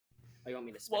you want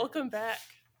me to spin? Welcome back.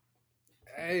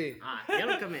 Hey, You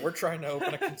gotta come in. we're trying to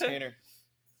open a container.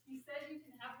 He said you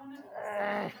can have one of those.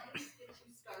 Let me get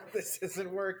you started. This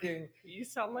isn't working. You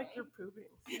sound like you're pooping.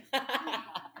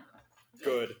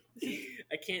 Good.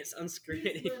 I can't unscrew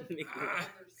it.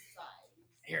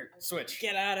 Here, switch.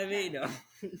 Get out of me! No.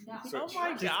 Oh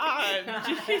my god.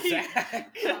 Jeez.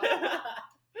 Zach.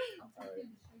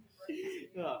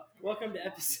 Welcome to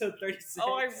episode 36.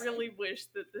 Oh, I really wish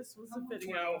that this was a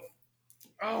video.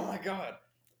 Oh my god.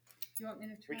 Do you want me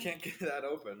to try? We can't get that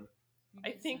open.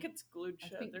 I think it's glued I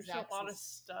shut. think There's Zach's a lot of is-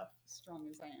 stuff. strong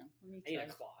as I am. Let me I need try. a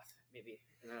cloth, maybe.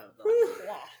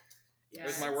 Yeah,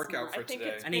 Where's my it's workout not- for I think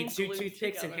today? it's I need two glued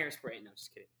toothpicks and together. hairspray. No,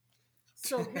 just kidding.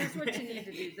 So here's what you need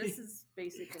to do. This is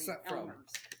basically What's that from?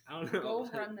 Elmer's. I don't know. Go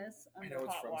run this I under know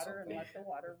it's hot from water and something. let the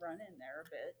water run in there a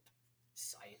bit.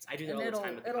 Science. I do that And all the it'll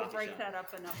time at the it'll coffee break shop. that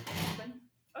up enough to open.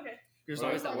 Okay. Here's What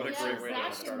always a Yeah, great way to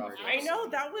Zach start off. can- I know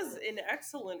that was an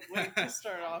excellent way to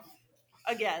start off.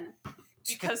 Again,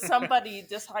 because somebody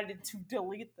decided to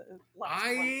delete the last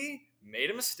one. I made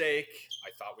a mistake. I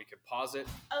thought we could pause it.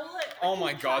 Oh, look, I Oh can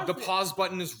my god, the it. pause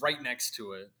button is right next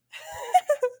to it.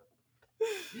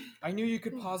 I knew you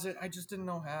could pause it, I just didn't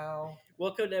know how.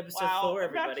 Welcome to episode Wow, 4,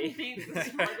 I'm actually everybody. being the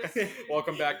smartest.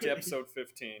 Welcome back to episode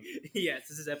 15. Yes,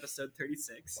 this is episode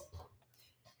 36.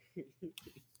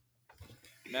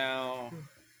 Now,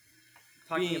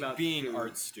 Talking about being food.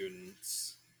 art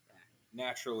students,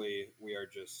 naturally we are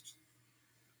just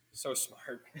so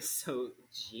smart. So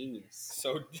genius.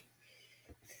 So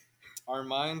our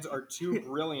minds are too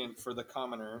brilliant for the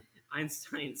commoner.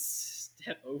 Einstein's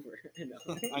step over.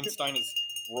 No. Einstein is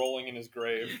rolling in his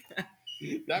grave.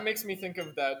 That makes me think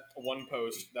of that one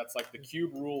post that's like the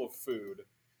cube rule of food.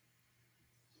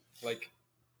 Like,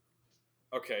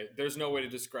 okay, there's no way to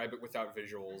describe it without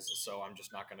visuals, so I'm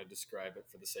just not going to describe it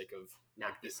for the sake of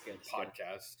Not this good.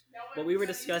 podcast. What we were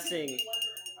discussing-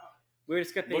 We were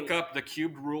discussing. Look up the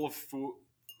cubed rule of food.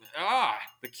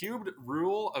 The cubed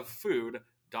rule of food.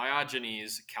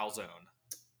 Diogenes calzone.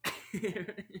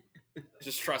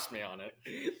 Just trust me on it.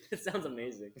 It sounds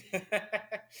amazing.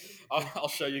 I'll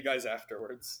show you guys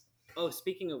afterwards. Oh,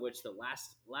 speaking of which, the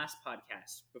last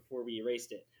podcast before we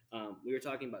erased it, we were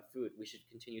talking about food. We should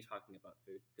continue talking about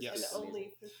food. 'cause Yes. And it's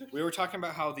amazing. only We were talking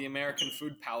about how the American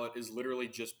food palette is literally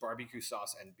just barbecue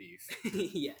sauce and beef.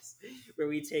 Yes, where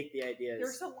we take the ideas.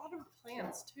 there's a lot of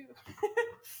plants too.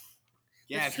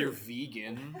 Yeah, It's if you're true.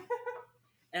 vegan.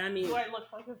 And I mean, Do I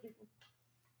look like a vegan?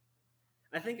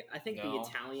 I think the No,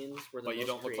 Italians were the But you most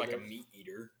don't look like a creative. meat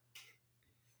eater.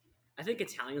 I think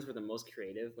Italians were the most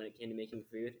creative when it came to making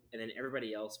food, and then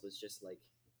everybody else was just like,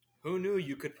 Who knew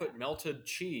you could put melted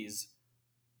cheese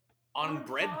on Oh,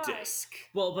 bread God. disc?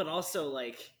 well, but also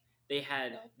like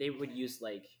they would use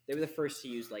like they were the first to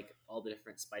use like all the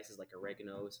different spices like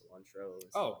oregano, cilantro. And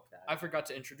stuff Oh, like that. I forgot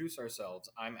to introduce ourselves.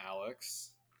 I'm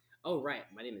Alex. Oh right,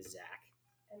 my name is Zach.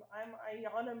 And I'm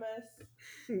Aijana,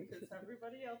 because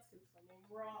everybody else gets my name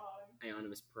wrong.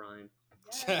 Ionimus Prime.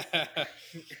 Yes.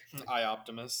 I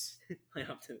Optimus. My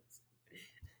Optimus.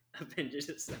 Avengers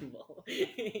Assemble.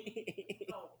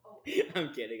 Oh,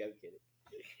 I'm kidding. you're gonna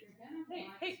Hey,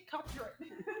 want hey, copyright.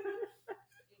 a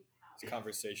This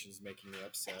conversation's making me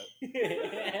upset.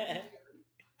 powder.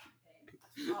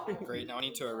 Okay. Great, now I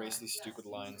need to erase these stupid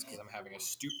lines because I'm having a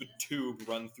stupid tube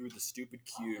run through the stupid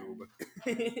cube.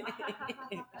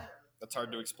 That's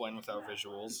hard to explain without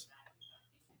visuals.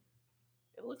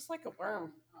 It looks like a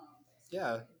worm.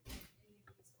 Yeah.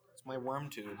 It's my worm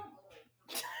tube.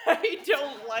 I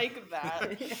don't like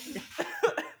that.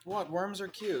 What? Worms are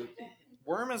cute.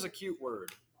 Worm is a cute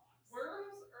word.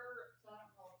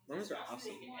 Worms are awesome.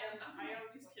 disgusting, and I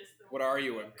always kiss them. What are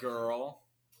you, a girl?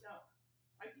 No.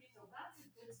 I can't So that's a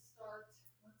good start.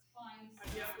 Let's find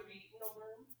Have you ever eaten a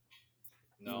worm?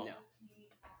 No.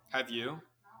 Have you?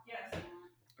 Yes.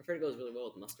 I've heard it goes really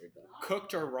well with mustard though.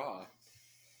 Cooked or raw?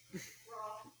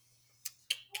 Raw.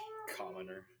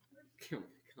 Commoner.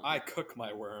 Oh my I God. cook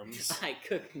my worms. I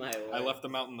cook my I worms. left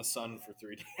them out in the sun for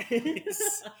 3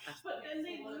 days. But then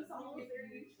they lose all of their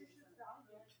nutritious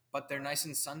value. But they're nice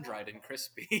and sun-dried and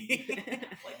crispy.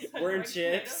 Like Worm sunrise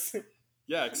chips.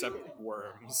 Yeah, except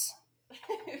worms.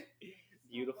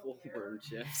 Beautiful worm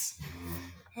chips.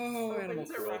 Oh, animal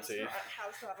Windsor cruelty. Restaurant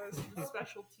has that as a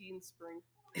specialty in spring.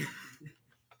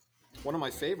 One of my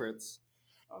favorites.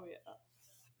 Oh yeah.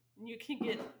 And you can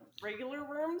get regular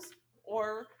worms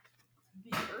or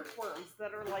the earthworms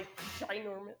that are like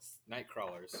ginormous. Night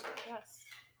crawlers. Yes.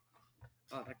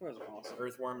 Oh, that was awesome.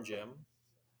 Earthworm Jim.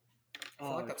 I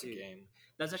feel like that's dude. a game.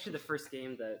 That's actually the first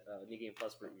game that New Game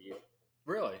Plus reviewed.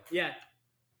 Really? Yeah.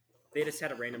 They just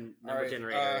had a random number Alright,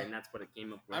 generator, and that's what it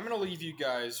came up with. I'm gonna leave you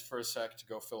guys for a sec to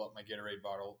go fill up my Gatorade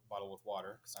bottle with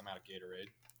water because I'm out of Gatorade.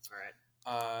 All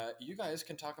right. You guys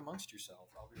can talk amongst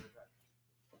yourselves. I'll be right back.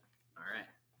 All right.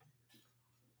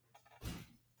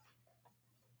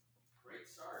 Great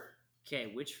start.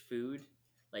 Okay,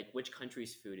 which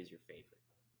country's food is your favorite?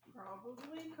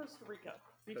 Probably Costa Rica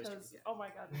because Rica. oh my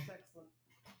god, it's excellent.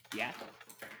 Yeah.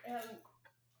 And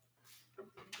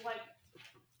like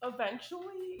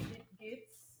eventually it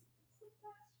gets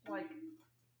like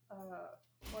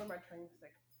what am I trying to say?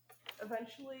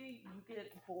 Eventually you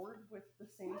get bored with the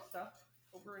same stuff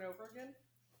over and over again,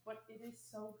 but it is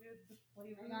so good. The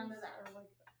flavors are like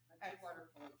excellent.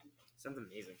 Sounds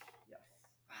amazing. Yes.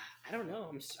 I don't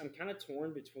know. I'm kind of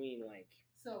torn between like.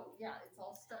 So yeah, it's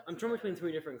all stuff. I'm torn between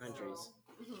 3 different countries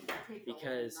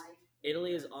because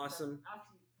Italy is awesome,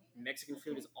 Mexican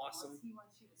food is awesome,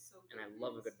 and I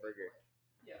love a good burger.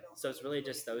 Yeah. So it's really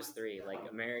just those 3, like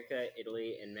America,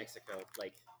 Italy, and Mexico,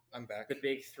 like I'm back. the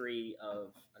big 3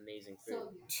 of amazing food.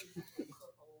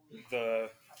 The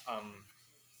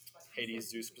Hades,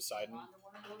 Zeus, Poseidon.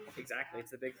 Exactly, it's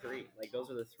the big 3. Like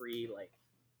those are the 3 like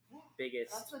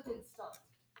biggest, That's a good start.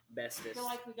 bestest. I feel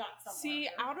like we got somewhere. See,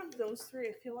 out of those 3,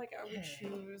 I feel like I would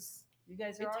choose You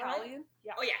guys are Italian.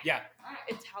 Yeah. Oh yeah. Yeah. All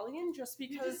right. Italian just You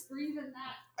because just breathe in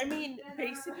that. I mean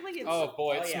basically it's Oh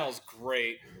boy, it Oh, yeah. smells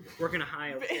great. Working a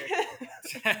high over here.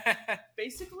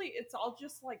 basically it's all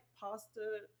just like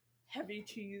pasta, heavy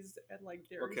cheese, and like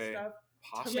dairy Okay. stuff.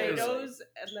 Pasta is, Tomatoes,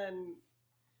 and then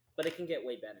But it can get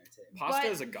way better too. pasta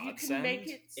but is a you can godsend. make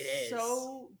it, It is.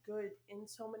 so good in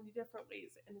so many different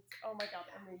ways, and it's oh my god,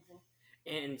 amazing.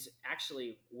 And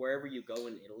actually, wherever you go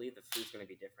in Italy, the food's going to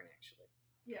be different actually.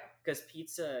 Yeah. Because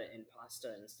pizza and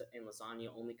pasta and lasagna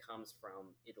only comes from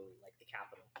Italy, like the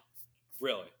capital.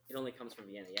 Really? It only comes from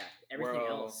Vienna. Yeah, everything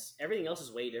Well- else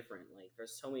is way different. Like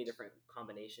there's so many different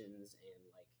combinations and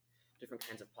like different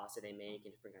kinds of pasta they make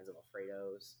and different kinds of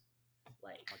Alfredos.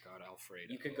 Like Oh my god,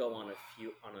 Alfredo. you could go on a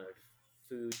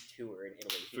food tour in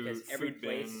Italy because Food- every food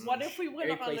place bin. What if we went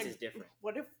every on place a, is different.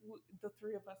 What if the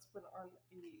 3 of us went on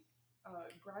a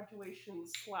graduation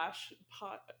 /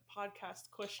 podcast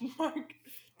question mark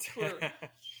tour?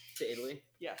 To Italy.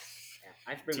 Yes. Yeah, I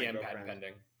have to bring my TM patent girlfriend.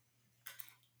 pending.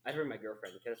 I have to bring my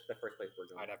girlfriend because that's the first place we're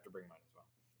going. I'd have to bring mine as well.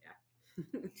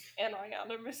 And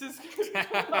Aijana, Mrs.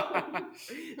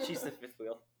 She's the 5th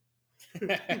wheel. I'm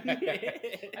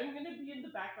gonna be in the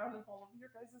background of all of your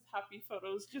guys' happy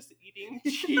photos, just eating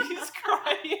cheese,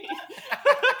 crying.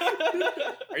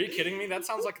 Are you kidding me? That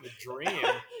sounds like the dream.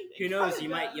 Who knows? You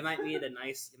might meet a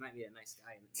nice guy in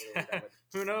the middle that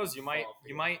Who knows? You might fall for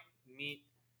you you. might meet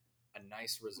a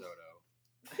nice risotto.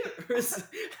 would.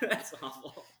 That's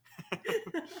awful.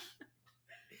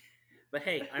 But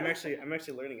hey, I'm actually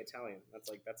learning Italian. That's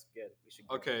good. We should.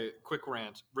 Go. Okay, quick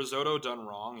rant. Risotto done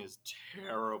wrong is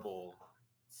terrible.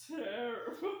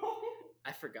 Terrible.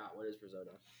 I forgot what is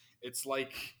risotto. It's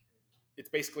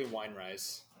basically wine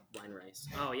rice Wine rice.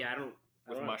 Oh yeah, I don't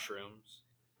with know. mushrooms.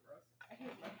 I hate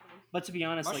mushrooms. But to be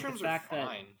honest, Mushrooms like are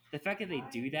fine. the fact that they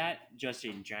do that just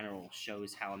in general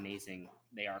shows how amazing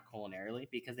they are culinarily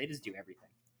because they just do everything.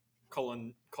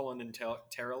 Culinarily.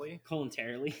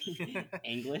 Culinarily,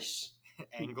 English.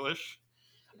 English.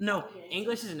 No,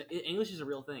 English is a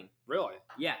real thing. Really?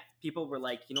 Yeah, people were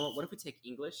like, you know what? What if we take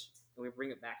English and we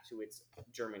bring it back to its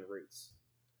German roots?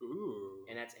 Ooh.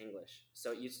 And that's English.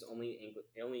 So it uses only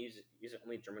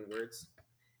German words,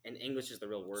 and English is the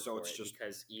real word So for it's it just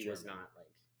because E was German. not like.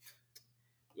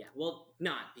 Yeah, well,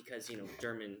 not because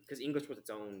German, because English was its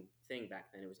own thing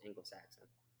back then. It was Anglo-Saxon.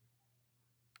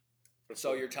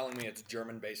 So you're telling me it's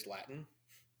German-based Latin?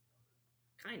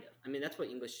 Kind of. I mean, that's what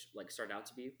English started out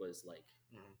to be, was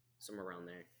Mhm. somewhere around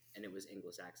there, and it was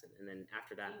Anglo-Saxon. And then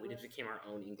after that, we just became our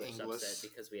own English English. subset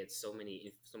because we had so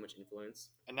much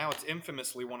influence. And now it's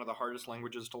infamously one of the hardest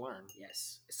languages to learn.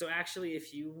 Yes. So actually,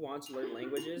 if you want to learn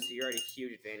languages, you're at a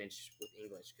huge advantage with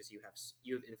English because you have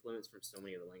influence from so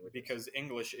many other languages. Because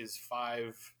English is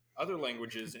 5 other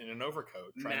languages in an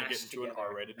overcoat trying to get Mashed into an together.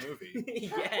 R-rated movie.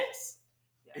 Yes.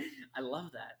 Yeah. I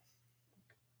love that.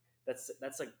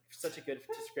 That's like such a good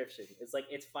description. It's like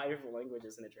it's 5 different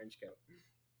languages in a trench coat,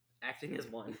 acting as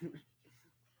one.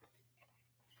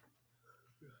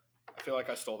 I feel like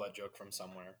I stole that joke from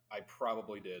somewhere. I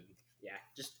probably did. Yeah,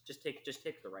 just take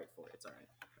the right for it. It's all right.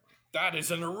 That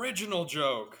is an original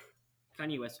joke.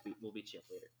 Kanye West will beat you up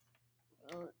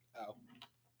later. Oh.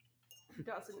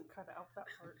 Doesn't cut out that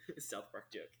part. South Park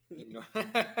joke.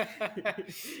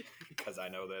 Because I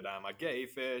know that I'm a gay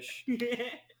fish.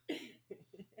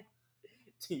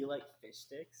 Do you like fish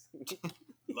sticks?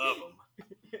 Love them.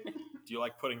 Do you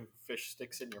like putting fish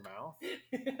sticks in your mouth?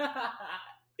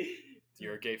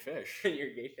 You're a gay fish. You're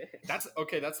a gay fish. That's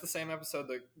okay. That's the same episode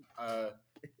that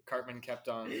Cartman kept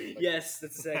on. Like, yes,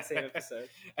 that's the exact same episode.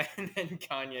 And then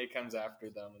Kanye comes after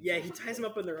them. And Yeah, he ties them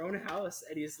up in their own house,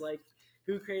 and he's like,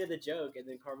 "Who created the joke?" And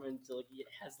then Cartman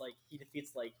he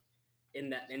defeats like in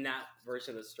that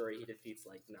version of the story, he defeats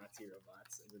like Nazi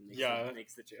robots, and then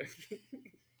makes the joke.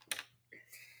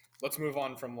 Let's move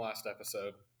on from last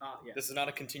episode. Yeah. This is not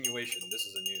a continuation. This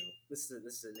is a new. This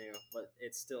is a new, but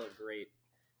it's still a great.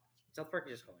 South Park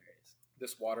is just hilarious.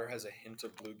 This water has a hint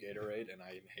of blue Gatorade, and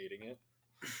I am hating it.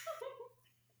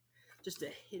 Just a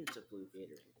hint of blue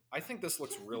Gatorade. I think this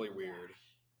looks really weird.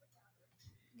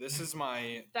 This is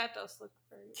my That does look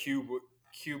very cube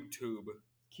tube.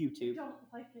 Q-tube. I don't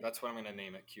like it. That's what I'm gonna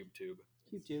name it. Cube tube.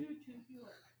 Q-tube.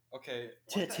 Tubular. Okay.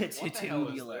 What the hell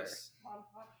is Tubular. this? Mod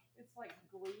Podge. It's like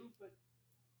glue, but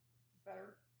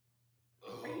better.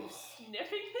 Are you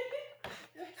sniffing it?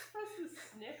 You're supposed to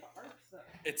sniff art stuff.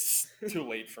 It's too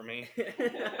late for me. If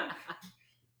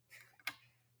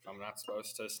I'm not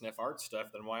supposed to sniff art stuff,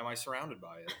 then why am I surrounded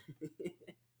by it?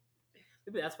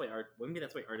 Maybe that's why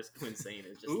artists go insane.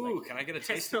 It's just Ooh, like, can I get a that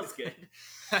taste? smells good.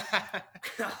 I'm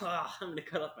gonna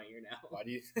cut off my ear now. Why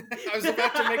do you? I was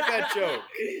about to make that joke.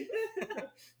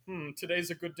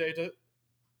 Today's a good day to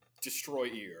destroy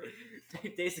ear.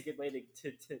 Today's a good way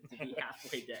to be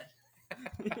halfway dead.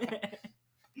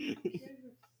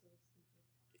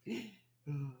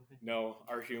 No,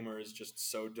 our humor is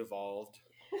just so devolved.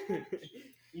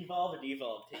 Evolve and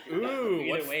evolve. Ooh,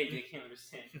 Either way, you can't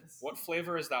understand this. What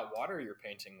flavor is that water you're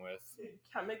painting with?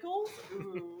 Chemicals?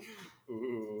 Ooh.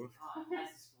 Ooh. It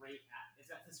has it's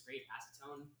got this great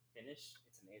acetone finish.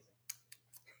 It's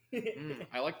amazing.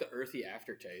 I like the earthy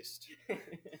aftertaste.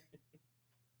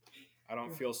 I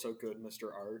don't feel so good,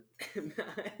 Mr. Art.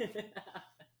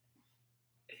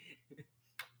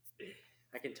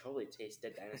 I can totally taste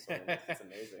dead dinosaur. It's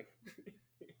amazing.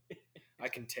 I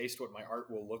can taste what my art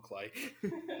will look like.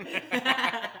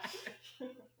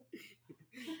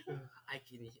 I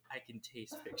can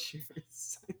taste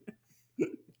pictures.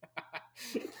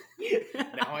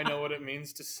 Now I know what it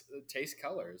means to taste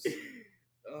colors.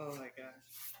 Oh my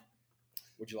gosh.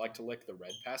 Would you like to lick the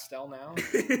red pastel now?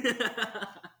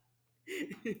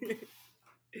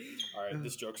 All right,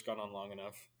 this joke's gone on long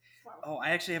enough. Oh, I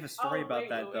actually have a story about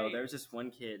that though. wait. There was this one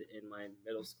kid in my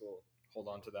middle school Hold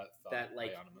on to that thought. that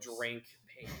like Aijana. drank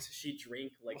paint. She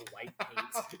drank like white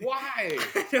paint. Why?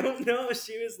 I don't know.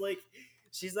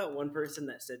 She's that one person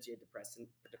that said she had Depressant?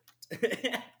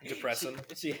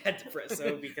 She had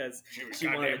depresso because was she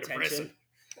wanted goddamn attention.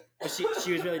 But she was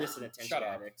really just an attention Shut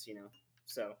up. addict, you know.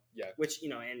 So Yeah. which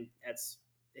and it's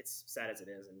sad as it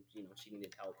is, and she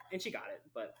needed help, and she got it.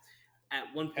 But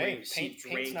at one point, Hey,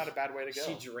 paint's not a bad way to go.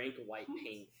 She drank white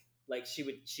paint. Like she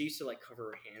used to like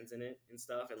cover her hands in it and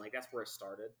stuff, and like that's where it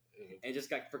started. And it just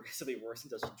got progressively worse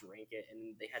until she drank it,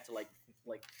 and they had to like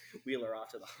wheel her off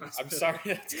to the hospital. I'm sorry,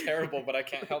 that's terrible, but I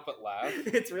can't help but laugh.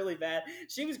 It's really bad.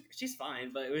 She's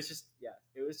fine, but it was just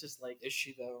like. Is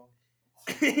she though?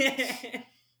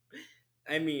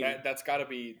 I mean, That's got to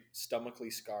be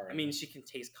stomachly scarring. I mean, she can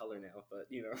taste color now, but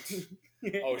you know.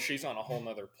 Oh, she's on a whole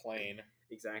nother plane.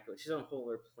 Exactly. She's on a whole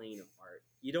other plane of art.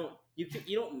 You don't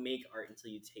make art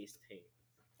until you taste paint.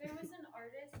 There was an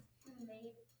artist who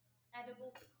made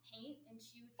edible paint, and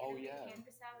she would Oh, get yeah. the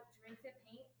canvas out, drink the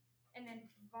paint, and then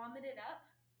vomit it up,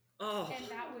 Oh. and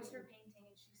that was her painting,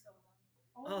 and she sold them.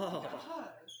 Oh my Oh.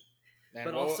 gosh. Man,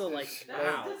 But what- also, like, That's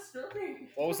wow. disturbing.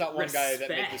 What was that one guy that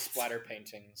made the Respect. splatter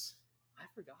paintings? I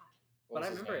forgot. What But I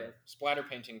was his remember name? it. Splatter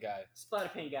painting guy. Splatter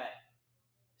paint guy.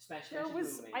 Smash. There Smash,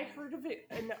 was, boom, I man. heard of it,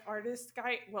 an artist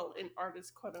guy, well, an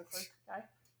artist, quote unquote, guy.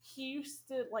 He used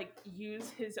to, like,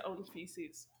 use his own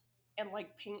feces and,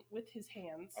 like, paint with his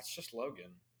hands. That's just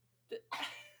Logan.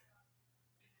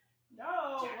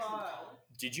 No!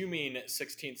 Did you mean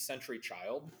 16th century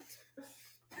child?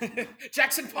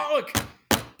 Jackson Pollock!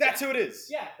 That's who it is!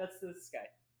 Yeah, that's this guy.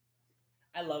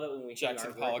 I love it when we hang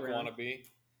Jackson artwork Pollock around. wannabe.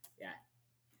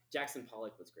 Jackson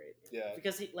Pollock was great. Yeah.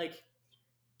 Because he, like...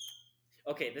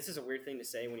 Okay, this is a weird thing to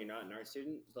say when you're not an art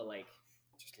student, but, like...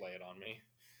 Just lay it on me.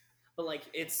 But, like,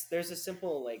 there's a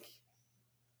simple, like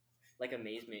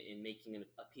amazement in making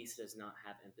a piece that does not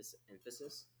have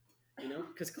emphasis, you know?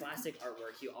 Because classic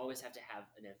artwork, you always have to have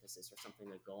an emphasis or something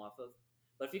to go off of.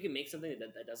 But if you can make something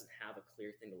that doesn't have a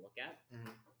clear thing to look at,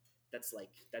 that's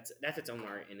its own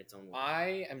art in its own way.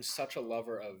 I am such a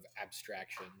lover of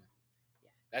abstraction. Yeah,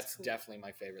 That's cool. definitely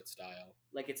my favorite style.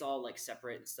 Like, it's all, like,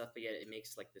 separate and stuff, but yet it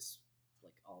makes, like, this,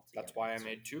 like, all together. That's why I It's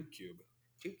made Tube Cube.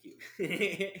 Too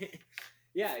cute.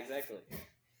 Yeah, exactly.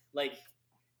 Like,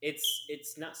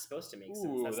 It's not supposed to make sense.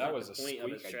 Ooh, That's that not was the a point of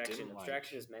squeak I abstraction. didn't like.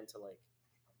 Abstraction is meant to like.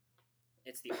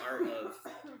 It's the art of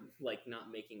like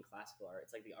not making classical art.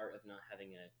 It's like the art of not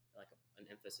having an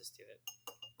emphasis to it.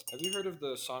 Have you heard of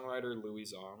the songwriter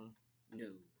Louis Zong? No.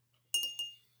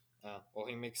 Well,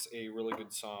 he makes a really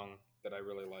good song that I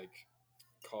really like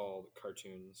called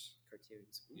Cartoons.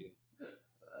 Cartoons. Yeah.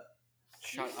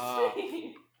 Shut up.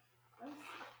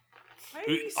 Why are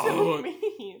you so Oh.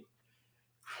 mean?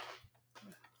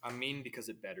 I'm mean because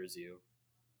it betters you.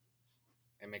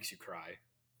 It makes you cry.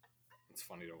 It's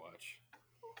funny to watch.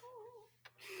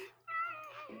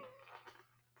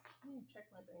 Let me check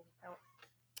my bank account.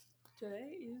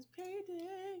 Today is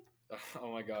payday.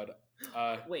 Oh my god.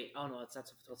 Wait. Oh no, it's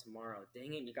not until tomorrow.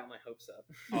 Dang it! You got my hopes up.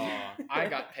 I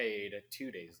got paid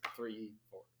 2 days, 3,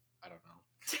 4. I don't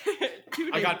know.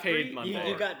 2 I days, got paid 3, Monday.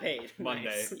 You got paid. Monday.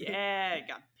 Nice. Yeah, I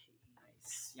got paid.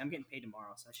 Nice. Yeah, I'm getting paid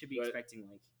tomorrow, so I should be But- expecting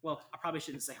like. Well, I probably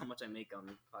shouldn't say how much I make on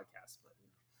the podcast, but you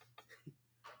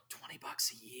know,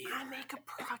 $20 a year. I make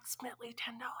approximately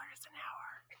 $10 an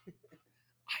hour.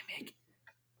 I make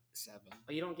 7.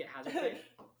 Oh, you don't get hazard pay.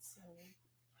 So,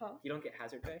 huh? You don't get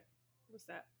hazard pay. What's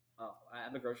that? Oh,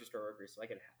 I'm a grocery store worker, so I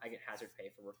get hazard pay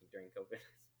for working during COVID.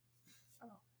 Oh.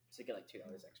 So you get like $2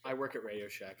 extra. I work at Radio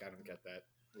Shack. I don't get that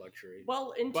luxury.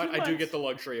 Well, in 2 But months, I do get the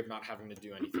luxury of not having to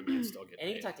do anything and still get And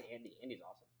you paid. can talk to Andy. Andy's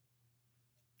awesome.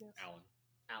 Alan.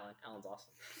 Alan's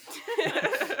awesome.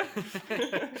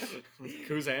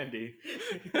 Who's Andy?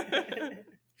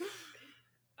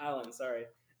 Alan, sorry.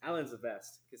 Alan's the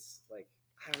best because like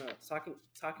I don't know,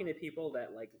 talking to people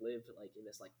that like live like in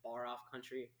this like far off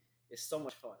country is so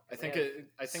much fun. I They think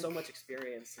have so much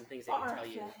experience and things they can tell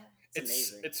you. It's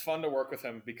amazing. It's fun to work with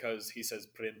him because he says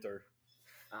printer.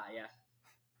 Yeah.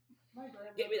 My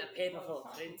grandmother Give me the paper for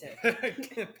loves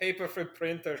printer. Paper for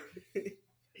printer.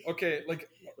 Okay, like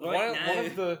Right one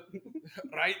of the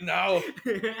right now,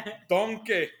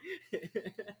 donkey.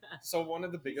 So one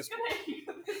of the biggest. He's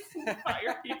gonna use this and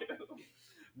fire you.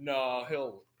 No,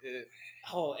 he'll.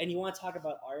 Oh, and you want to talk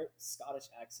about art? Scottish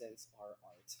accents are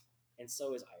art, and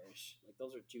so is Irish. Like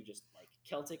those are two just like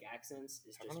Celtic accents.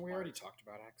 Is just Haven't we art. already talked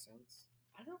about accents?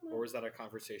 I don't know. Or was that a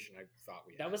conversation I thought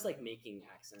we had? That was like making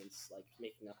accents, like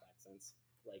making up accents,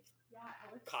 like. Yeah,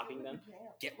 Alex, Copying go to them?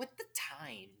 jail. Get with the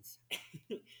times.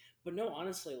 But no,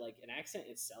 honestly, like an accent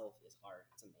itself is art.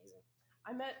 It's amazing.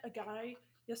 I met a guy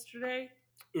yesterday.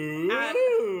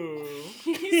 Ooh.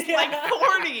 He's like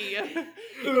 40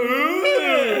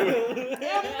 Ooh.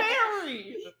 and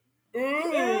married.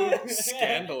 Ooh.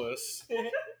 Scandalous.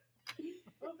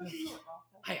 Oh, but you were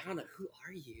awful. Aijana, who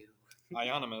are you?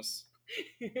 Ionymous.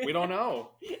 We don't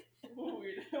know. We'll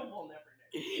never know.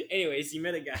 Anyways, you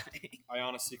met a guy.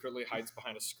 Iona secretly hides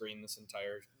behind a screen this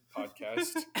entire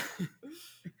podcast.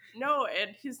 No,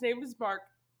 and his name is Mark.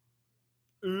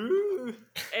 Ooh.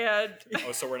 And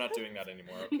Oh, so we're not doing that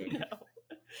anymore. Okay.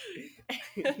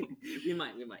 no. we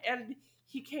might. And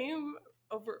he came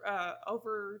over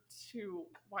to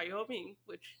Wyoming,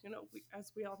 which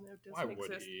as we all know Why doesn't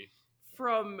would exist, he?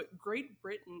 from Great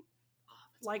Britain, Oh,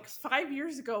 that's like awesome. 5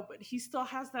 years ago. But he still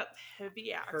has that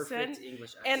heavy accent. Perfect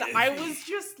English And accent. I was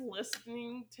just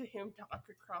listening to him talk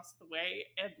across the way,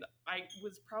 and I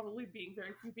was probably being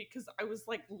very creepy because I was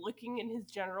like looking in his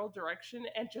general direction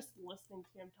and just listening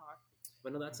to him talk.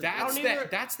 But no, that's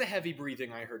That's the heavy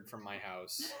breathing I heard from my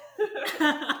house.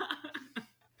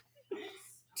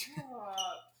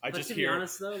 I But just to be hear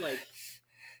honest though,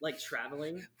 like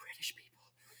traveling, British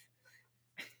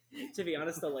people. to be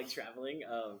honest though, like traveling,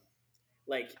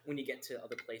 like when you get to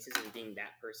other places and being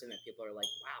that person that people are like,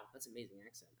 wow, that's an amazing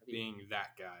accent. Being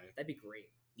that guy. That'd be great.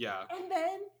 Yeah.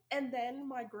 And then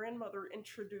my grandmother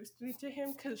introduced me to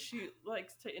him because she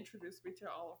likes to introduce me to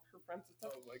all of her friends and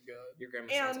stuff. Oh my god. Your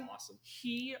grandma sounds And awesome.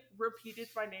 he repeated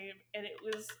my name, and it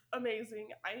was amazing.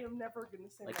 I am never going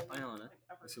to say Like my name. Aijana.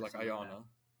 ever Is he like again. Iona?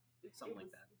 Something like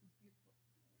was- that. it was beautiful.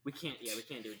 We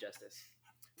can't do it justice.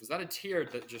 Was that a tear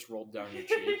that just rolled down your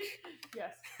cheek?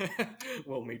 Yes.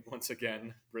 We'll meet once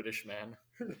again, British man.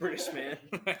 British man.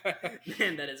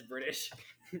 Man, that is British.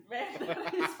 Man,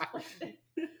 that is funny.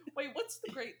 Wait, what's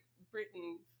the Great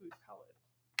Britain food palette?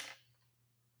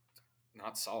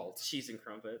 Not salt. Cheese and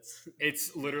crumpets.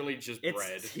 It's literally just It's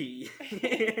bread. tea.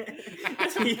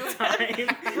 Tea time.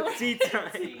 Tea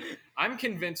time. I'm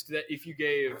convinced that if you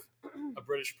gave a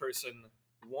British person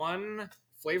one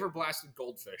flavor blasted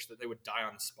goldfish, that they would die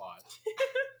on the spot.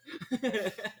 Oh my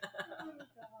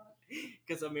god.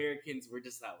 Because Americans were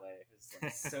just that way. It's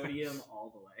like sodium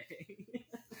all the way.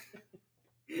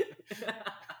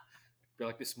 Be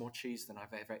like, this is more cheese than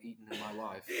I've ever eaten in my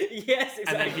life. Yes, exactly.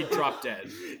 And then he'd drop dead.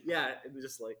 Yeah, it was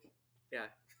just like, yeah.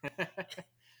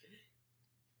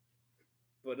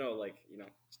 But no, like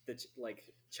like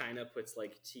China puts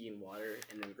like tea in water,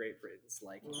 and then Great Britain's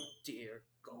like, dear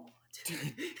God.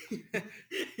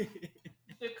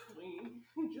 The queen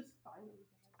just finally.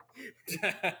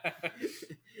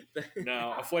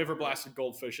 No, a flavor blasted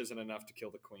goldfish isn't enough to kill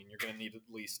the queen. You're gonna need at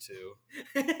least 2.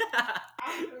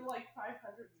 After like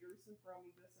 500 years of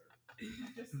roaming this earth,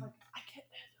 he's just like, I can't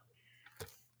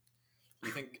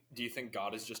handle Do you think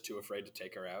God is just too afraid to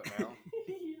take her out now?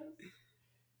 it.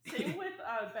 Yes. Same with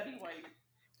Betty White.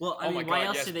 Well, I Oh mean, my why God,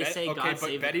 else yes, do they say okay, God but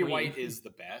save Betty the Queen? White is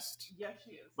the best. Yes,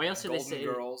 she is. Why else do Golden they say?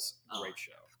 Girls, Oh. great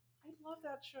show. I love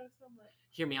that show so much.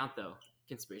 Hear me out though.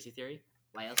 Conspiracy theory.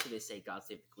 Why else do they say God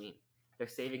save the Queen? They're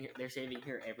saving her. They're saving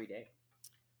her every day.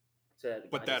 So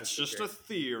that But God that's doesn't just take a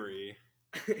theory.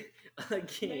 her. A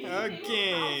game. A Maybe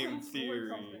game 1000 theory. or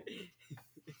something.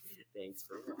 Thanks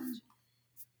for watching.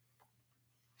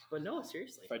 But no,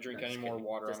 seriously. If I drink No, any just more kidding.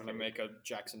 water, Just I'm gonna make a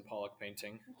Jackson Pollock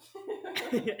painting.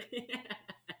 kidding.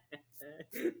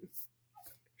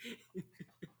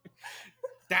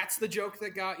 That's the joke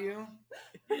that got you?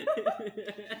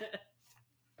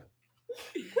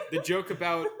 The joke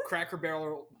about Cracker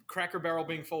Barrel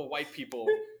being full of white people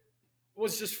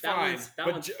was just That fine. one's- that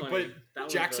but one's J- funny. but That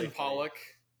one's Jackson really funny. Pollock,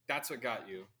 that's what got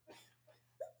you.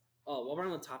 Oh, while we're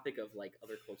on the topic of like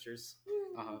other cultures,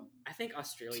 Uh-huh. I think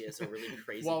Australia is a really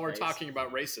crazy. While we're place. talking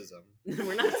about racism.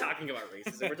 We're not talking about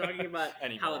racism. We're talking about how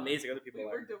Anymore. amazing other people We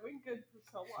are. were doing good for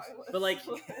so long. But, like,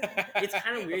 It's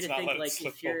kinda weird Let's to not think, let it like,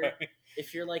 slip if you're- away.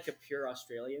 If you're like a pure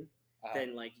Australian, Uh-huh.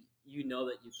 then like you know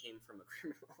that you came from a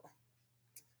criminal.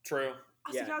 True.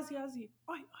 Yeah. Aussie.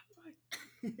 Oi.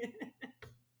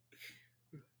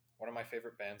 One of my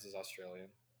favorite bands is Australian.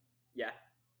 Yeah.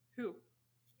 Who?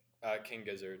 King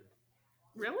Gizzard.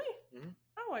 Really? Mhm.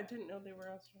 Oh, I didn't know they were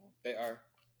Australian. They are.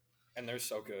 And they're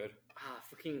so good.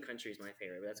 Fucking Country is my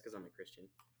favorite, but that's because I'm a Christian.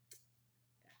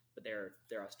 Yeah. But they're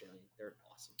Australian. They're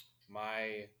awesome.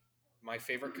 My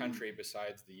favorite country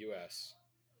besides the US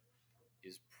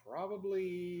is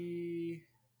probably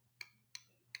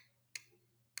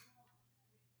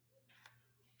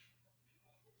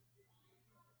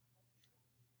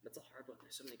That's a hard one.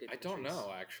 There's so many good. I don't countries.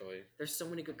 know actually. There's so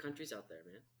many good countries out there,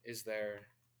 man. Is there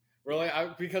really?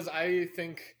 Because I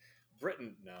think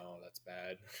Britain. No, that's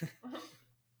bad. My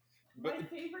But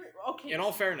favorite. Okay. in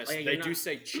all fairness, Oh, yeah, they you're do not-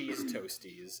 say cheese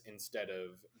toasties instead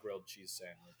of grilled cheese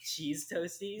sandwich. Cheese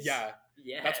toasties. Yeah,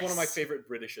 Yeah. that's one of my favorite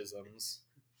Britishisms.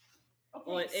 Okay,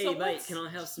 Well, hey, so mate, let's can I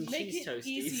have some make cheese it toasties?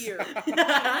 easier.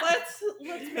 let's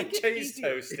make it Cheese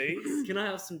easier. toasties. Can I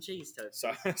have some cheese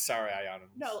toasties? Sorry, Aijana.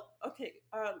 No, okay.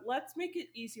 Let's make it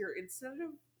easier. Instead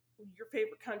of your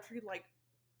favorite country, like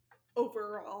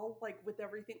overall, like with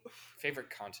everything. Favorite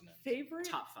continent. Favorite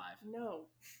Top 5. No,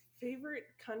 favorite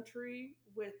country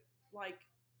with like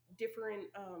different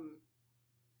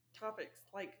topics,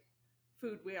 like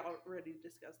food we already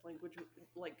discussed, language,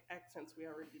 like accents we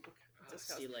already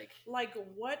discussed. See, like Like,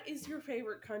 what is your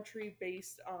favorite country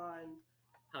based on?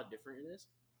 how different it is.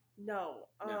 No,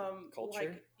 No. Culture?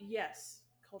 Like, yes,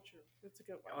 culture. That's a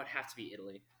good It one. would have to be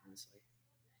Italy, honestly.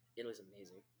 Italy's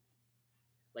amazing.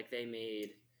 Like they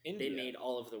made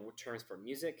all of the terms for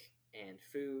music and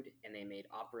food, and they made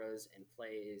operas and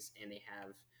plays, and they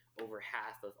have over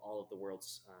half of all of the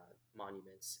world's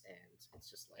monuments, and it's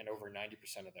just like and over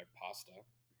 90% of their pasta.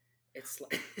 it's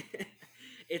like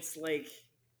it's like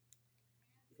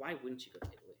why wouldn't you go to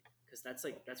Italy? Because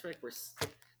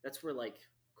that's where like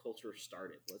culture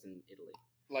started, was in Italy,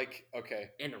 Like, okay,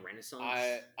 and the Renaissance.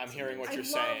 I'm It's hearing what I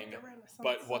amazing. you're love saying, the Renaissance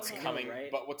but so what's much. coming?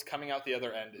 right? But what's coming out the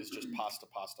other end is just pasta.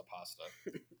 Pasta. Pasta.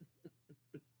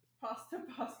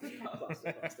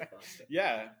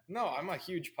 Yeah, no, I'm a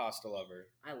huge pasta lover.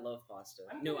 I love pasta.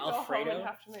 I'm No, gonna go home Alfredo. and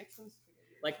have to make some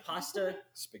spaghetti. Like pasta.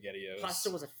 Spaghettios. Pasta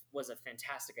was a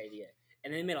fantastic idea,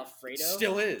 and they made Alfredo.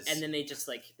 Still is. And then they just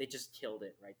killed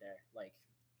it right there. Like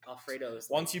Alfredo is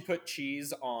once you put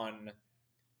cheese on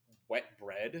wet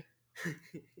bread,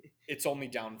 it's only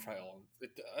downhill.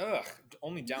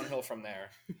 Only downhill from there.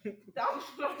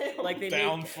 like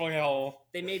Downhill.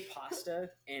 they made pasta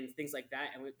and things like that,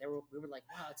 and we were like,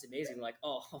 wow, it's amazing. Like,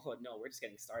 oh no, we're just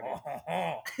getting started.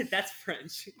 That's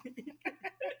French.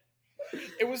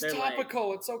 It was They're like-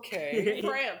 topical. It's okay.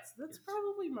 France. That's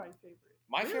probably my favorite.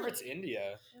 My Really? favor's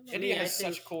India. I love India I has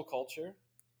think- such cool culture.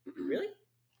 Really?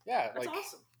 Yeah, That's like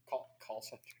awesome. call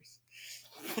centers.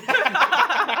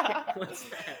 What's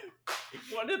that?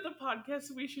 One of the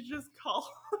podcasts we should just call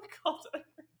it.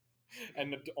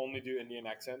 And only do Indian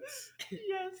accents.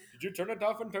 Yes. Did you turn it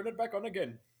off and turn it back on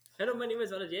again? Hello, my name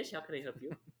is Rajesh. How can I help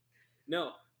you?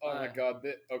 No. Oh my god.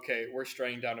 Okay, we're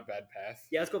straying down a bad path.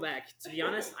 Yeah, let's go back. To be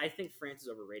honest, I think France is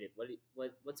overrated. Why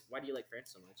do you like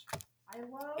France so much? I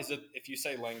love. Is it? If you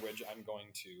say language, I'm going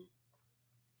to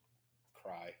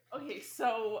cry. Okay,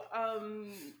 so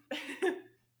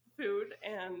food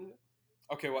and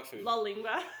Okay, what food? la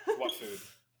lingua. What food?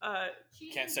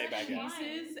 Cheese Can't and say bread and baguette.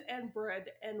 Cheeses wine. and bread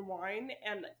and wine.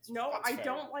 And no, That's I fair.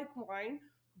 don't like wine,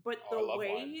 but Oh, I the love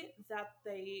way wine. that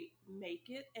they make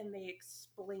it and they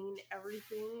explain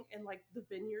everything and like the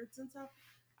vineyards and stuff,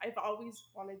 I've always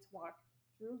wanted to walk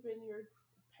through a vineyard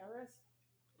in Paris.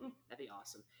 That'd be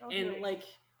awesome. That would be And amazing. like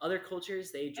other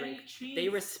cultures, they And drink. eat cheese. They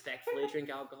respectfully drink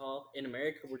alcohol. In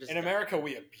America, we're just In America,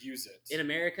 we abuse it. In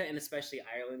America, and especially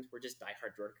Ireland, we're just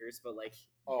diehard drnkers. But like,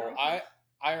 Oh,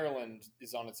 Ireland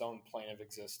is on its own plane of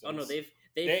existence. oh no, they've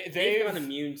They've- gone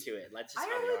immune to it. That's just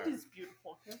how they Ireland are. is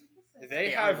beautiful. Can we just say They They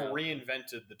have are, though.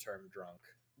 reinvented the term drunk.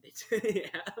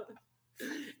 Yeah.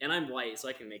 And I'm white, so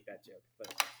I can make that joke.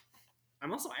 But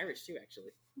I'm also Irish too,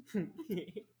 actually.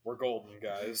 We're golden,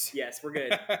 guys. Yes, we're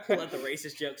good. We'll let the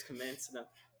racist jokes commence. No.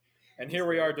 And here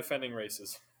we are defending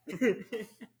races.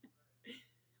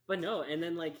 But no, and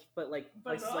then But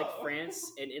places like no.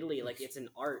 France and Italy, like it's an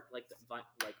art. Like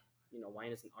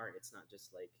wine is an art. It's not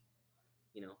just like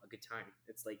a good time.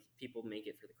 It's like people make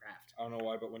it for the craft. I don't know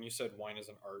why, but when you said wine is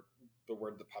an art, the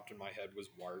word that popped in my head was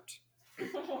wart.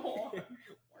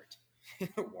 Art.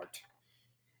 Wart.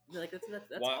 Like that's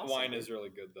Wine, awesome. wine is really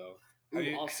good though. Ooh, Have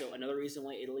you- also, another reason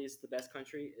why Italy is the best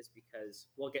country is because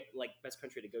best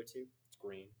country to go to It's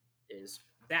green. is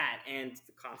that and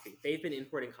the coffee. They've been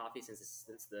importing coffee since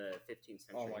the 15th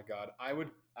century. Oh my god, I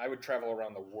would travel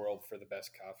around the world for the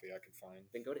best coffee I could find.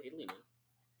 Then go to Italy, man.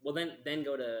 Well, then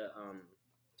go to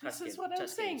This Tuscan. is what I'm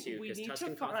Tuscany saying. too, We because need to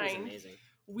Tuscan coffee is find- amazing.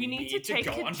 We need to take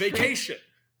go a on trip. vacation.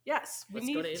 Yes, we Let's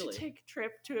need go to to Italy. take a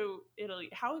trip to Italy.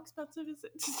 How expensive is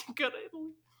it to go to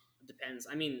Italy? Depends.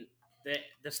 I mean,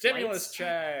 the Stimulus flights,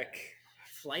 check.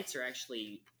 flights are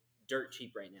actually dirt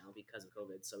cheap right now because of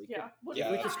COVID. So we Yeah, could what Yeah,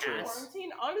 if we that's could true. quarantine?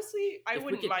 Honestly, I If we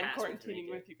wouldn't could mind pass, we could quarantining make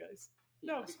it. with you guys.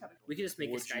 That would be kind of cool. we could just make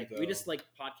Would a you, Skype. though? We just like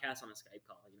podcast on a Skype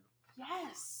call.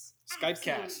 Yes,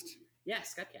 Skypecast. absolutely. Yeah,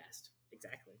 Skypecast.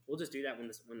 Exactly. We'll just do that when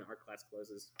the art class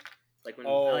closes. Like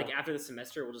Oh. like after the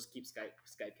semester, we'll just keep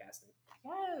Skypecasting.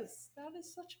 Yes, that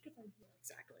is such a good idea.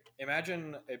 Exactly.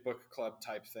 Imagine a book club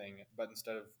type thing, but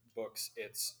instead of books,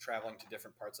 it's traveling to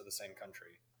different parts of the same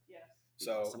country. Yes.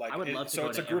 So Awesome. like I would love to so go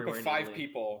it's to a group everywhere of in 5 Italy.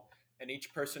 people, and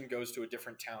each person goes to a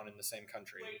different town in the same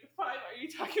country. Wait, 5? Are you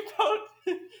talking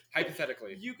about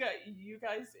Hypothetically. you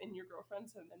guys and your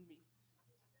girlfriends and then me?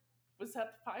 Was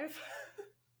that 5?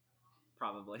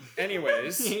 Probably.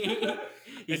 Anyways, He's not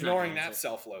ignoring gonna that answer.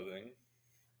 self-loathing,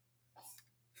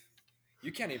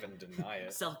 you can't even deny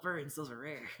it. Self burns, those are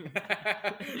rare.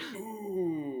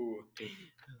 Ooh.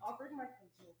 I'll bring my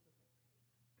cousin. It's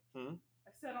okay. Hmm?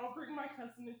 I said I'll bring my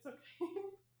cousin. It's okay.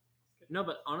 No,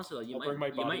 but honestly, though, you I'll bring my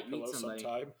might body meet pillow somebody.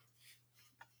 sometime.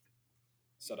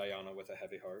 Said Aijana with a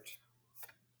heavy heart.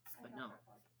 But no.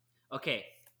 Okay,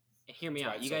 hear me That's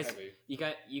why out. it's You so guys, heavy.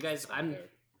 you guys. It's not I'm there.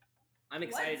 I'm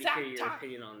excited Let to hear Zach your talk.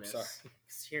 opinion on this. Sorry.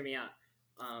 Just hear me out.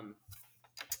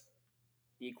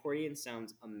 The accordion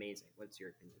sounds amazing. What's your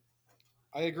opinion?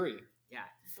 I agree. Yeah,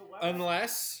 The what?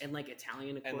 Unless and like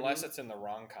Italian accordion. unless it's in the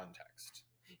wrong context.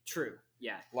 true.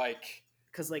 Yeah, Like,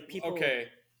 because like people. okay,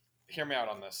 hear me out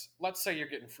on this. Let's say you're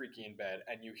getting freaky in bed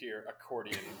and you hear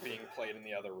accordion being played in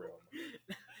the other room.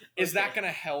 Is that going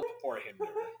to help or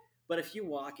hinder? But if you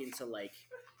walk into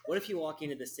what if you walk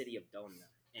into the city of Donna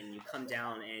and you come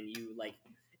down and you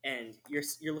and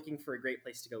you're looking for a great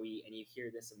place to go eat and you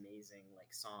hear this amazing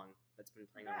song that's been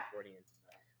playing on accordion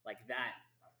like that.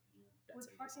 We're That's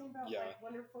amazing. talking about Yeah.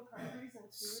 wonderful countries and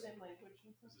food and language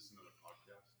and stuff. Is this another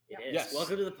podcast? It is. Yes.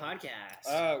 Welcome to the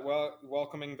podcast. Well,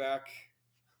 welcoming back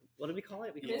What do we call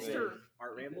it? We call Mr. it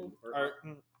Art Ramble or Art,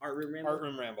 Art Room Ramble. Art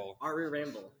Room Ramble. Art Room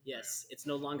Ramble. Yes, it's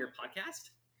no longer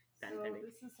podcast. Patent So pending.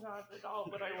 this is not at all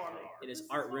what I wanted. It is This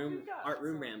Art what Room we've got, Art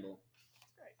Room so- Ramble.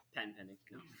 Great. Patent pending.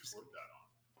 No. Record that on.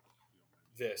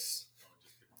 This.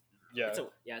 Just the computer. Yeah. It's a,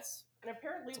 yes. And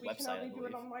apparently It's a we can website, I only do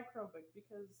it believe. on my Chromebook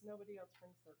because nobody else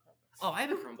brings their Chromebooks. Oh, I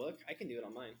have a Chromebook. I can do it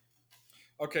on mine.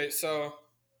 Okay, so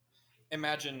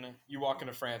imagine you walk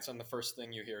into France and the first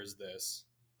thing you hear is this.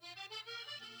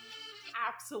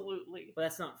 Absolutely. But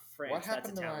that's not French. What That's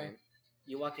happened to Italian.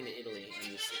 You walk into Italy and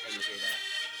you hear that.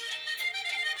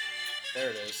 There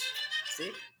it is.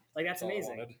 See? Like that's That's all I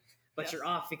amazing. wanted. But Yes. you're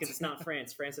off because it's not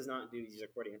France. France does not do these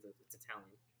accordions. It's Italian.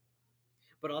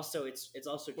 But also, it's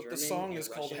also But German. the song and is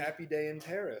called Russian. Happy Day in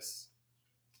Paris.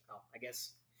 Oh, I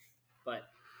guess. But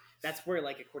that's where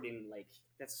accordion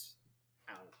that's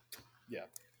I don't know. Yeah.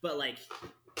 But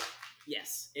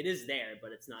yes, it is there,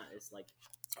 but it's not as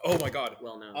Oh my god.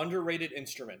 well known. Underrated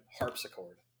instrument,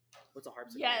 harpsichord. What's a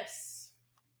harpsichord? Yes.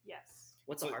 Yes.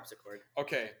 What's a harpsichord?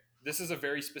 Okay, this is a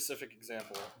very specific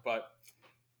example, but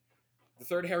the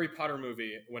third Harry Potter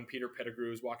movie, when Peter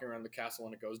Pettigrew is walking around the castle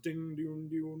and it goes ding doon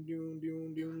doon doon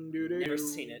doon doon doon. Never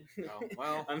seen it. Oh,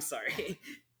 well, I'm sorry.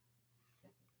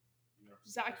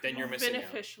 Zach, Then you're you've missing been out.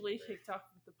 officially kicked off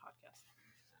of the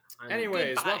podcast.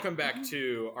 Anyways, Goodbye. welcome back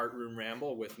to Art Room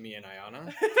Ramble with me and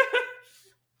Aijana.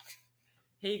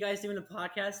 Hey, you guys doing a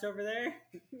podcast over there?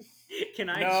 Can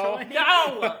I No. join?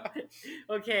 No!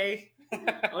 Okay,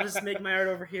 I'll just make my art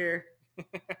over here.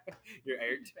 Your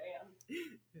art. Ban.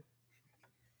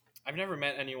 I've never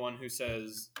met anyone who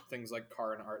says things like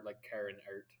car and art like Karen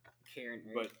art, Karen,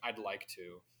 but I'd like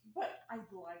to. But I'd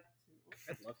like to.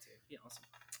 I'd love to. It'd be awesome.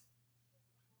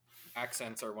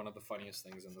 Accents are one of the funniest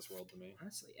things in this world to me.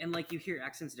 Honestly, and like you hear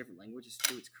accents in different languages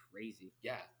too. It's crazy,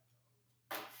 Yeah.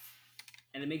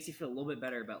 and it makes you feel a little bit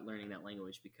better about learning that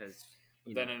language because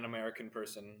Then an American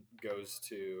person goes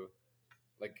to,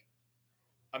 like,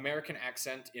 American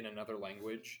accent in another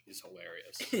language is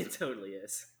hilarious. it totally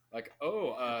is. Like,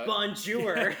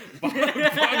 Bonjour.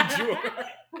 Bonjour.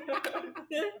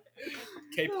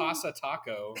 Que pasa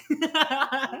taco?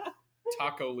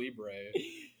 Taco libre.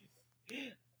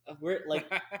 We're like,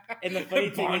 and the funny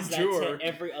thing is that Bonjour. to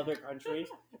every other country,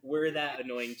 we're that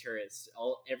annoying tourist.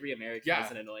 Every American Yeah.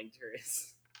 is an annoying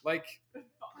tourist. Like,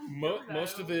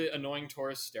 most of the annoying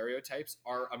tourist stereotypes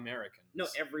are American. No,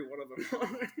 every one of them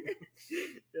are.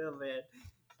 Oh man.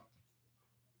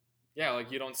 Yeah,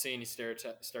 like you don't see any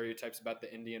stereotypes about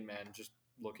the Indian man just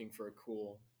looking for a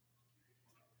cool.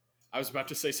 I was about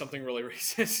to say something really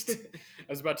racist. I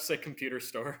was about to say computer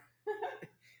store.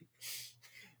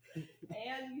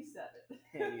 And you said it.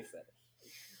 Hey, you said it.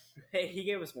 Hey, he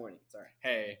gave us warning. It's all right.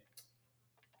 Hey,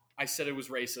 I said it was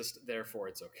racist, therefore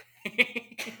it's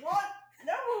okay. What?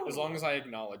 No! As long as I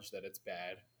acknowledge that it's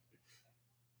bad.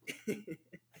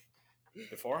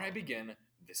 Before I begin,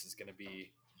 this is going to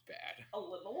be bad. A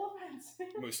little offensive.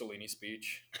 Mussolini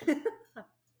speech. Why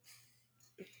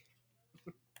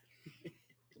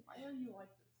are you like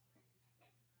this?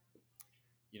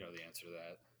 You know the answer to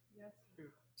that. Yes.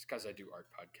 It's because I do art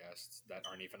podcasts that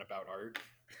aren't even about art.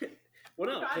 Well,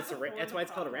 no, Guys, that's, that's why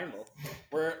it's called a ramble.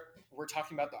 We're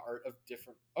talking about the art of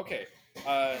different. Okay,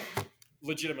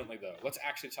 legitimately though, let's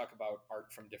actually talk about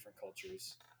art from different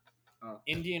cultures.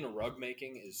 Indian rug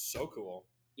making is so cool.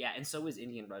 Yeah, and so is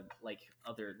Indian rug, like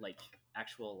other like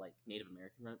actual like Native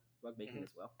American rug making as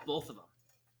well. Both of them.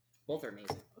 Both are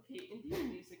amazing. Okay, Indian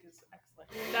music is excellent.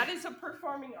 That is a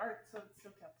performing art, so it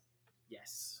still counts.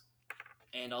 Yes.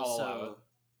 And All also,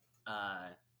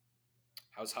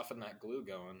 How's huffing that glue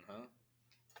going, huh?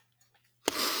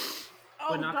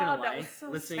 Oh, not God, gonna that lie, was so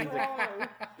listening to- strong.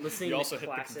 listening You to also hit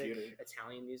the classic computer.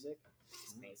 Italian music,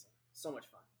 it's amazing. So much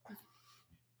fun.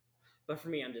 But for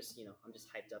me, I'm just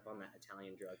hyped up on that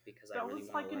Italian drug because I That really was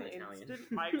want like to an learn Italian.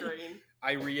 instant migraine.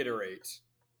 I reiterate.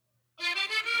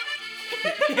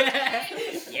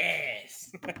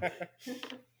 Yes.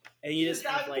 And you just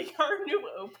have That like, be our new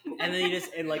opening. and then you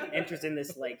just enters in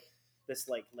this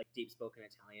deep spoken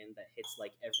Italian that hits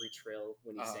like every trill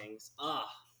when he sings. Ah,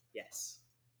 yes.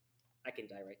 I can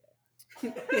die right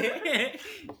there.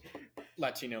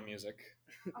 Latino music,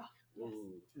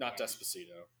 Ooh, not yes.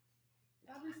 Despacito.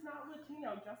 That is not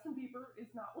Latino. Justin Bieber is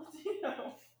not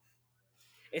Latino.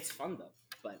 It's fun though,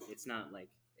 but it's not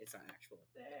actual.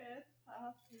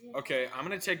 Okay, I'm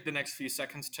gonna take the next few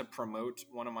seconds to promote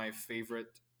one of my favorite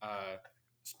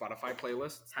Spotify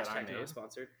playlists that I Hashtag not made.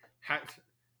 sponsored.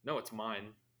 No, it's mine.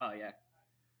 Oh yeah.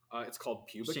 It's called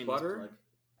Pubic Shameless Butter.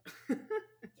 plug.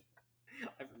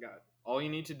 I forgot. All you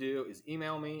need to do is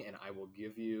email me, and I will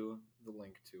give you the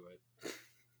link to it.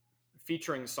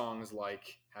 Featuring songs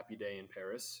like Happy Day in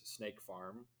Paris, Snake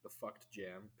Farm, The Fucked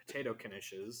Jam, Potato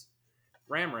Knishes,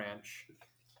 Ram Ranch,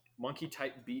 Monkey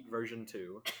Type Beat version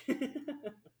 2,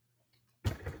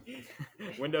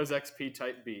 Windows XP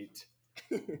Type Beat,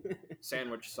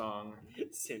 Sandwich Song,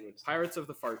 Sandwich. Pirates of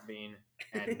the Fart Bean,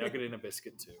 and Nugget in a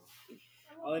Biscuit 2.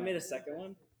 Oh, they made a second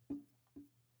one?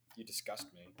 You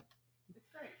disgust me. It's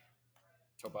great.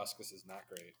 Tobuscus is not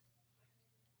great.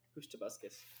 Who's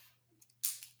Tobuscus?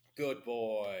 Good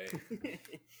boy.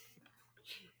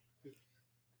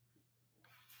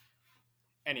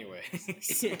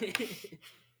 Anyways.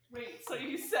 Wait, so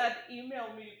you said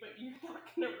email me, but you're not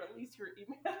gonna release your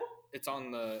email? It's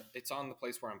on the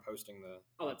place where I'm posting the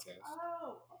Oh, that's podcast.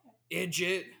 Oh, okay.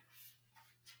 Idjit.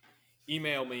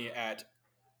 Email me at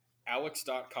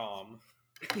alex.com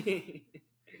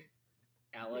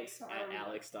Alex at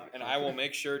alex.com. and I will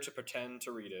make sure to pretend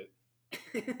to read it.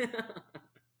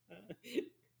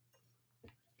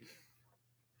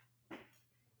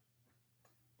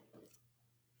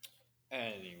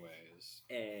 Anyways.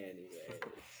 Anyways,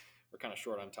 We're kind of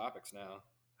short on topics now.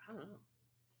 I don't know.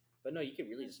 But no, you can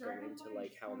really just go Dragon into Ball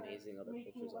like is how kinda amazing other make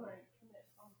me cultures wanna are. commit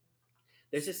homicide.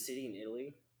 There's a city in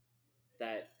Italy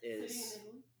that City is in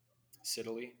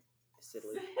Italy? Sidley.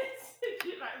 Italy.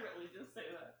 Did I really just say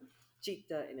that?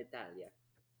 Città in Italia.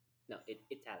 No,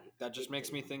 Italy. That just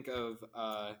makes me think of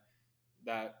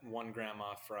that one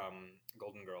grandma from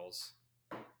Golden Girls.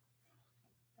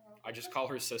 I just call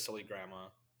her Sicily Grandma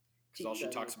because all she Città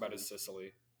in talks about Italy. is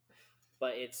Sicily.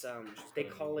 But it's they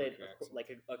got a call New it York accent. like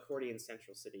an accordion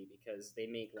central city because they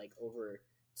make like over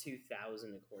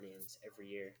 2,000 accordions every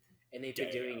year, and they've been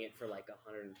doing it for like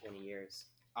 120 years.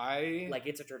 Like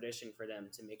it's a tradition for them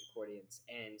to make accordions,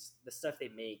 and the stuff they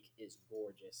make is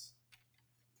gorgeous.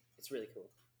 It's really cool.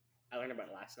 I learned about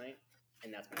it last night,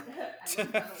 and that's my rant. I learned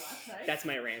about it last night. That's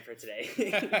my rant for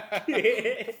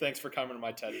today. Thanks for coming to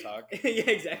my TED Talk. Yeah,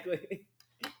 exactly.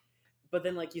 But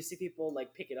then like you see people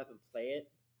like pick it up and play it,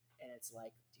 and it's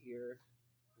like, dear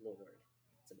Lord,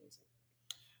 it's amazing.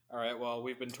 All right, well,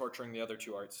 we've been torturing the other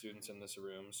two art students in this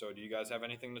room, so do you guys have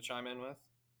anything to chime in with?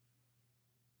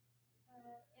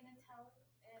 In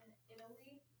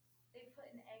Italy, they put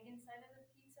an egg inside of the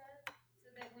pizza so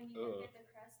that when you Ugh. look at the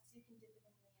crusts, you can dip it in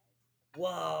the egg.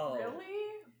 Whoa,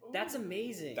 Really? that's Ooh.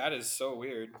 amazing. That is so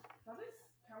weird. That is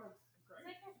kind of It's great.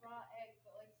 like a raw egg,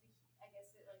 but like I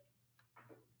guess it like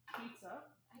Heats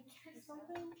up I or guess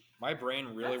something? My brain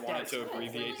really That's wanted to cool.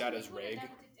 abbreviate that as Liquid reg.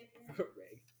 enough to dip your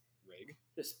Reg. Reg?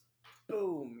 Just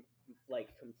boom,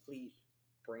 like complete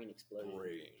brain explosion.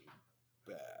 Brain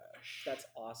bash. That's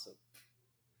awesome.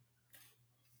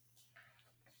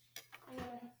 I'm gonna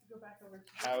have to go back over to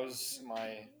How's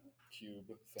my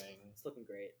cube thing? It's looking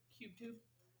great. Cube Tube.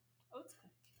 Oh, it's cool.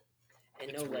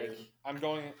 And It's no, weird.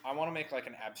 like I want to make like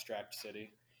an abstract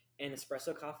city. and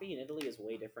espresso coffee in Italy is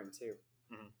way different too.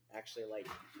 Mhm. Actually, like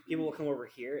people will come over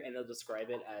here and they'll describe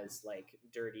it as like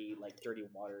dirty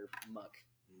water muck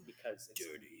because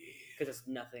it's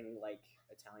nothing like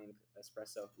Italian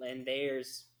espresso. And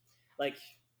there's like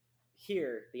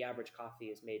here the average coffee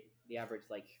is made the average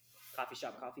like coffee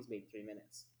shop coffee is made in 3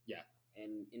 minutes. Yeah.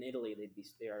 And in Italy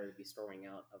they are storming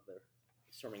out and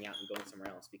going somewhere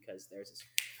else because theirs is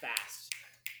fast.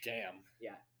 Damn.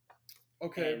 Yeah.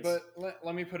 Okay, And- but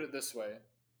let me put it this way.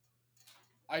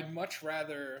 I'd much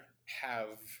rather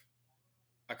have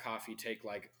a coffee take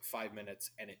like 5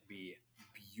 minutes and it be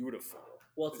beautiful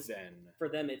Well, it's than for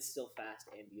them it's still fast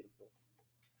and beautiful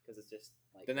because it's just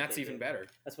like then what that's they even do. better.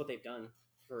 That's what they've done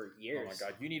for years. Oh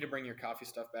my god, you need to bring your coffee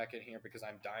stuff back in here because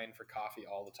I'm dying for coffee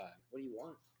all the time. What do you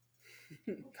want?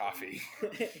 Coffee.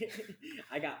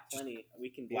 I got plenty. We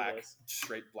can do Black, this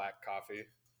straight black coffee.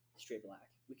 straight black.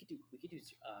 We could do what's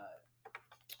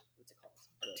it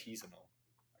called? Artisanal.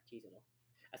 Artisanal.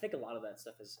 I think a lot of that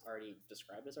stuff is already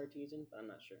described as artisan, but I'm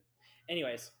not sure.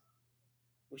 Anyways,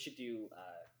 we should do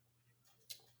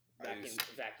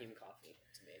vacuum coffee.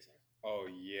 It's amazing. Oh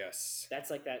yes. That's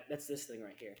like that. That's this thing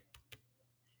right here.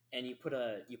 And you put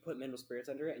mineral spirits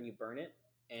under it, and you burn it,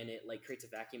 and it like creates a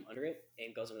vacuum under it,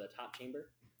 and goes into the top chamber.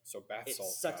 So bath It salt.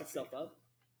 sucks coffee. itself up,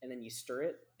 and then you stir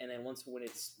it, and then when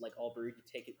it's like all brewed, you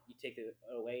take it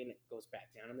away, and it goes back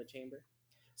down in the chamber.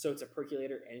 So it's a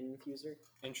percolator and an infuser.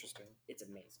 Interesting. It's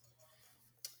amazing.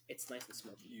 It's nice and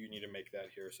smoky. You need to make that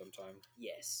here sometime.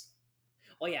 Yes.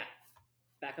 Oh yeah.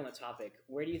 Back on the topic.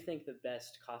 Where do you think the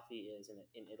best coffee is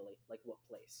in Italy? Like what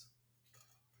place?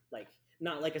 Like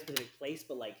not like a specific place,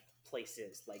 but like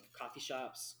places, like coffee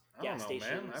shops, I don't gas know, stations.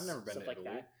 man. I've never been stuff to like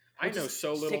Italy. that. I Or know just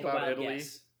so little take a about wild Italy.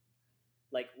 guess.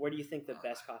 Like where do you think the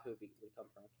best coffee would come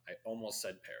from? I almost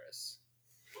said Paris.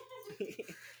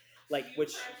 Like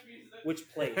which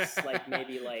place? Like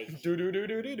maybe like Do do do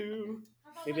do do do.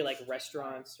 How about, Maybe like street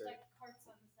restaurants carts, or- like carts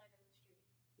on the side of the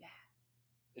street.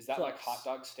 Is that like Close. hot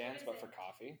dog stands What but is for it?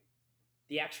 coffee?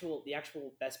 the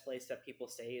actual best place that people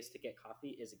say is to get coffee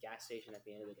is a gas station at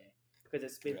the end of the day because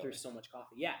it's been through Really? so much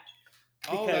coffee. Yeah.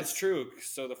 Oh, that's Because- true.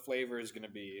 So the flavor is going to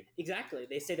be Exactly.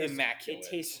 They say there's immaculate. it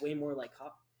tastes way more like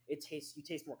coffee. You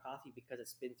taste more coffee because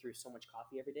it's been through so much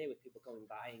coffee every day with people going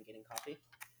by and getting coffee.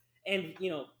 And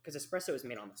because espresso is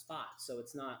made on the spot, so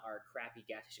it's not our crappy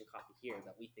gas station coffee here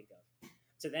that we think of.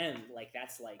 To them,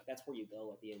 that's where you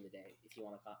go at the end of the day if you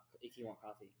want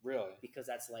coffee, Really. because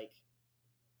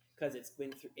because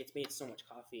it's made so much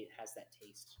coffee, it has that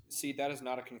taste. See, that is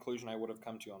not a conclusion I would have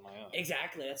come to on my own.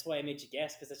 Exactly. That's why I made you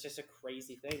guess because it's just a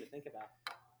crazy thing to think about.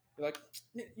 You're like,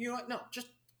 you know what? No, just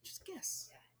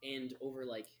guess. Yeah. And over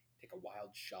Take a wild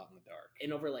shot in the dark.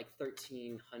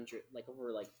 1,300, like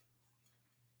over like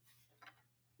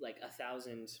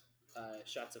 1,000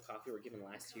 shots of coffee were given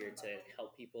last year to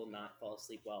help people not fall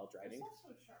asleep while driving, There's also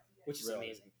a shark. Yeah. which is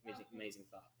Really? amazing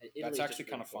thought. That's Italy's actually just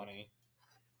kind really of cool. funny.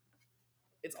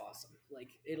 It's awesome. Like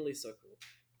Italy's so cool.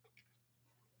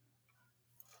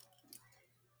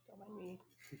 Don't mind me.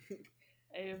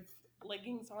 I have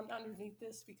leggings on underneath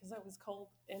this because I was cold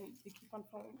and they keep on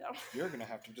falling down. You're gonna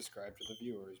have to describe to the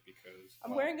viewers because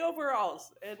I'm well, wearing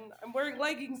overalls and I'm wearing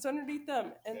leggings underneath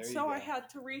them. And There you so I go. had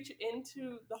to reach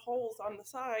into the holes on the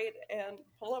side and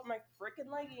pull up my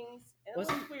freaking leggings. And it was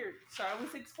Wasn't- weird. So I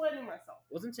was explaining myself.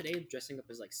 Wasn't today dressing up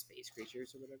as like space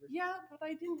creatures or whatever? Yeah, but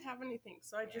I didn't have anything.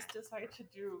 So I just decided to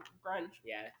do grunge.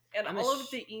 Yeah. And I'm a all of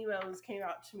sh- the emails came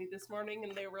out to me this morning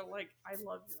and they were like, I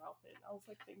love your outfit. I was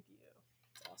like, thank you.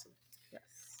 It's awesome.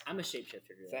 Yes. I'm a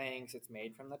shapeshifter. Today. thanks, it's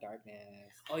made from the darkness.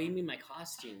 Oh, you mean my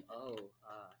costume? Oh, no,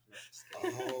 just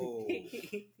kidding. Oh.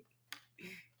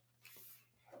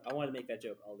 I want to make that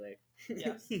joke all day.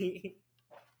 Yes. And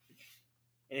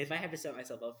if I have to set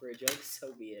myself up for a joke,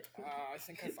 so be it. I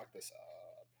think I fucked this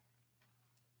up.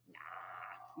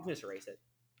 You can just erase it.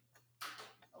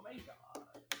 Oh my god.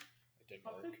 It didn't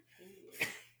Puppet work.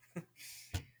 King.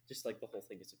 Just like the whole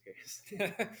thing disappears.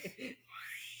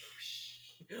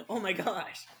 Oh my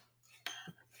gosh.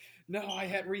 No, I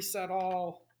had reset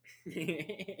all.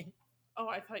 Oh,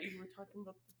 I thought you were talking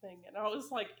about the thing. And I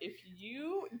was like, if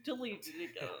you deleted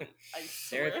it again, I There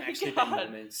swear have to actually God.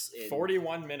 been moments.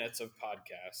 41 minutes of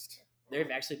podcast. There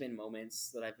have actually been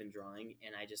moments that I've been drawing,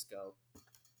 and I just go,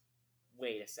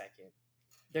 "Wait a second.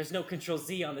 There's no Control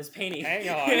Z on this painting. Hang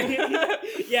on."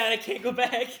 Yeah, and I can't go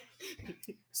back.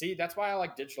 See, that's why I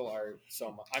like digital art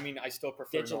so much. I mean, I still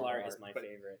prefer Digital normal art is my but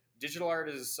favorite. digital art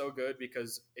is so good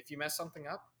because if you mess something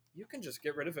up, you can just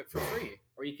get rid of it for free.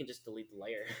 Or you can just delete the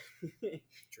layer.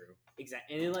 True.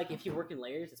 Exactly. And then, like, if you work in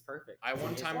layers, it's perfect. I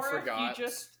one time Or forgot. if you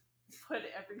just put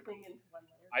everything into one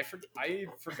layer. I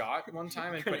forgot one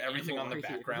time and put everything on the Animal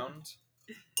are you? background.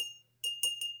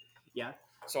 Yeah.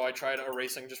 So I tried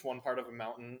erasing just one part of a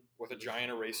mountain with a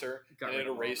giant eraser, Got and rid it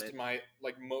of all of erased it. my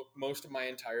most of my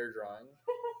entire drawing.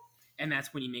 And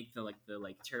that's when you make the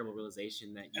terrible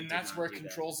realization that you And did that's not where do that.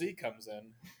 Control Z comes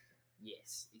in.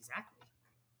 Yes, exactly.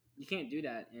 You can't do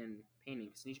that in painting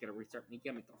because you just gotta restart. You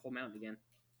gotta make the whole mountain again.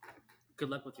 Good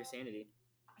luck with your sanity.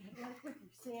 Good luck with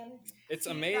your sanity. It's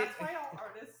See, amazing. That's why all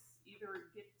artists either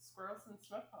get squirrels in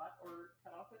smoke pot or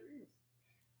cut off their ears.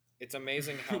 It's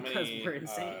amazing how Because many. we're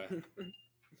insane.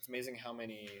 It's amazing how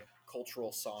many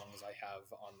cultural songs I have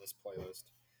on this playlist.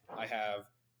 I have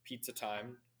Pizza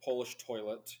Time, Polish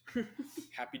Toilet,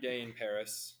 Happy Day in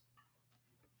Paris.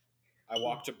 I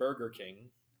Walk to Burger King.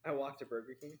 I walked to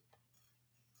Burger King.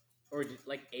 Or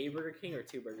like a Burger King or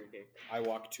two Burger King? I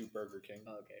Walk to Burger King.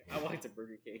 Oh, okay. I walked to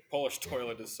Burger King. Polish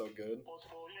Toilet is so good.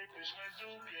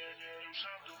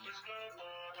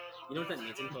 You know what that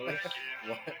means in Polish?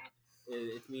 What?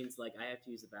 It means like I have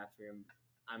to use the bathroom.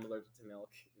 I'm allergic to milk.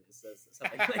 It says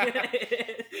something like that.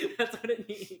 That's what it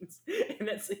means. And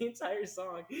that's the entire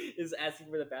song is asking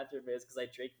where the bathroom is because I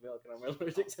drink milk and I'm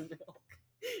allergic to milk.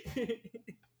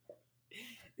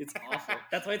 It's awful.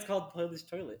 That's why it's called Polish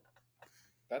toilet.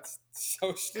 That's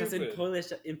so Because in stupid. Polish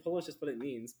that's what it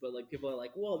means. But like people are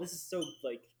like, whoa, this is so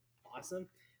like awesome.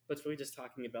 But it's really just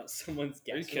talking about someone's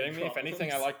Are you gastric kidding me? If anything,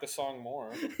 I problems. like the song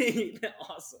more.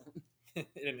 Awesome. It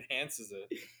enhances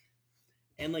it.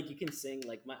 And like you can sing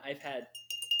like I've had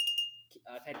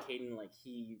Caden like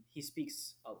he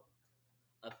speaks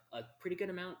a pretty good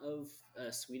amount of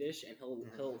Swedish and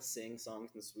he'll sing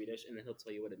songs in Swedish and then he'll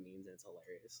tell you what it means and it's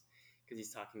hilarious because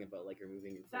he's talking about like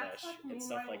removing your That's flesh like me and and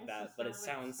stuff my like that. sister But it with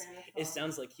sounds Spanish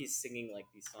songs. like he's singing like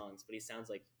these songs, but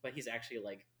he's actually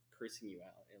like cursing you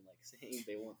out and like saying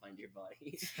they won't find your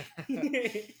body,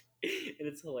 and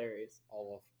it's hilarious.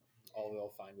 All they'll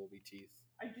find will be teeth.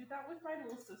 I do that with my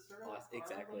little sister. in the car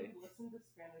Exactly. When we listen to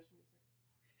Spanish music.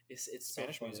 It's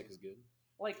Spanish so funny. music is good.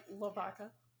 Like La Vaca.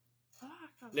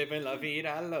 Vaca. Living la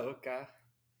vida loca.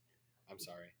 I'm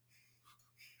sorry.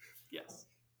 Yes.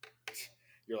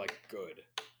 You're like, good.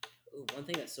 Ooh, one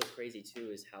thing that's so crazy too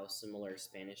is how similar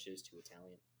Spanish is to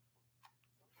Italian.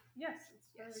 Yes, it's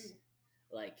very. Yes.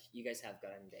 Like you guys have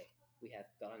grande, we have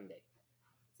grande.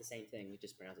 It's the same thing, we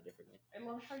just pronounce it differently. I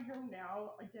love how you're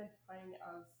now identifying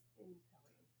as in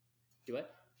Italian. Do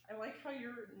what? I like how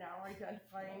you're now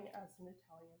identifying as an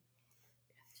Italian.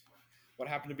 What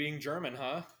happened to being German,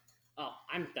 huh? Oh,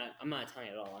 I'm not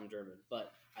Italian at all. I'm German,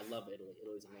 but I love Italy.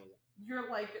 Italy's amazing. You're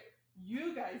like,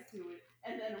 you guys do it,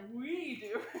 and then we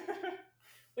do.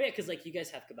 Well, yeah, because like you guys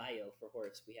have caballo for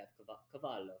horse, we have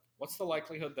cavallo. What's the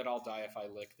likelihood that I'll die if I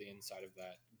lick the inside of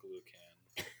that glue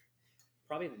can?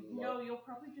 Probably No, low. you'll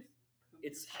probably just. Poop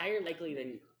It's yourself. higher likely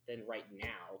than than right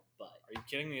now, but Are you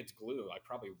kidding me? It's glue. I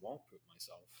probably won't poop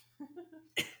myself.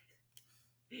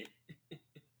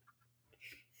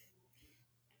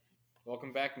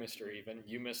 Welcome back, Mr. Even.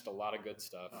 You missed a lot of good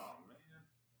stuff. Oh man.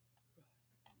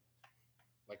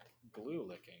 Like glue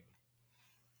licking.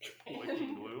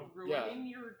 Licking glue? Ruining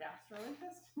your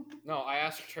gastrointestine. No, I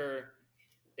asked her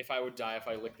if I would die if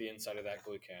I licked the inside of that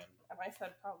glue can. And I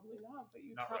said probably not, but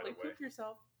you'd Not right probably away. poop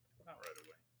yourself. Not right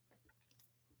away.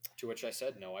 To which I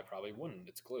said, no, I probably wouldn't.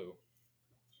 It's glue.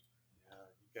 Yeah,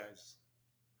 you guys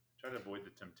try to avoid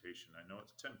the temptation. I know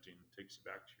it's tempting. It takes you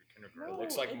back to your kindergarten.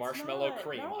 looks like it's marshmallow not.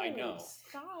 cream, No, I know.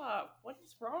 Stop. What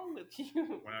is wrong with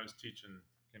you? When I was teaching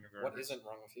kindergarten, What isn't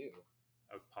wrong with you?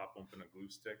 I would pop open a glue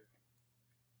stick.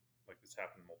 Like this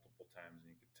happened multiple times,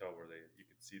 and you could tell where you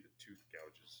could see the tooth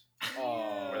gouges.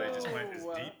 Oh. Where they just went as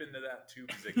Ew. deep into that tooth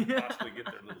as they could possibly get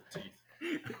their little teeth.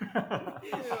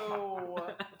 Ew.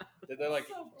 Did they like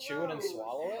So chew it and gross.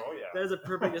 swallow it? Oh yeah. that is a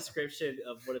perfect description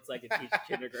of what it's like to teach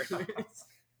kindergartners.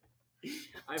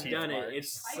 I've Teeth done marks. it.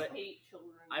 It's I like, hate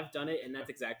children. I've done it, and that's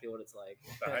exactly what it's like.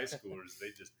 The high schoolers, they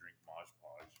just drink Mod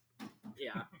Podge.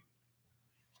 Yeah,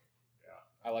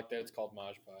 I like that it's called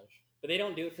Mod Podge. but they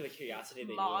don't do it for the curiosity.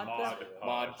 They Mod do it Mod for the-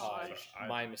 Mod Podge. Podge. I-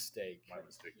 My mistake. My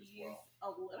mistake as He's well. a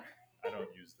little. I don't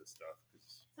use this stuff because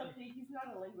It's okay. He's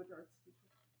not a language arts teacher.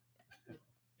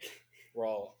 We're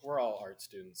all art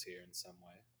students here in some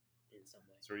way. in some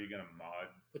way. So are you gonna mod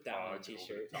Put that on a Podge over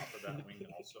t-shirt. the top of that wing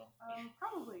also?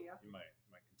 Probably yeah. You might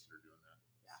consider doing that.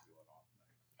 Yeah. Seal it off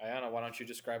nice. Aijana, why don't you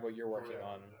describe what you're working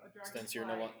on A since you're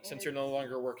dragonfly, and no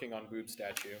longer working on Boob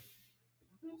Statue?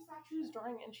 Boom statue's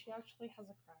drawing, and she actually has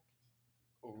a crack.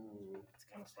 Ooh. It's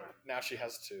kind of sad. Now she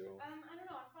has two. I don't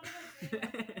know. I thought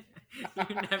about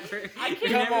doing that. you never. I you're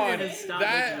can't- never Come on, gonna stop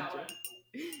that- listening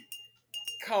to it.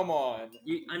 Come on.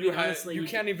 I mean, honestly, you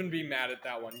can't even be mad at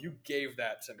that one. You gave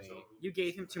that to me. You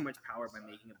gave him too much power by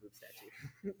making a boob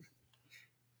statue.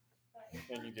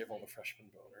 And you gave all the freshman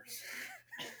boners.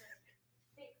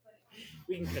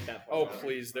 We can cut that part. Oh, out.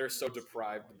 please. They're so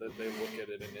deprived that they look at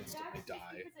it and instantly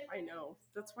die. I know.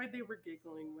 That's why they were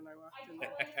giggling when I walked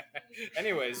in.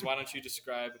 Anyways, why don't you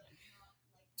describe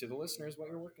to the listeners what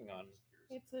you're working on?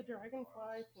 It's a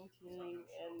dragonfly painting,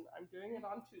 and I'm doing it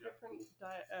on two different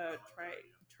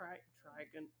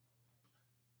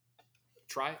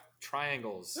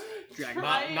Triangles. Dragon-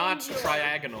 Not Triangular.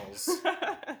 triagonals.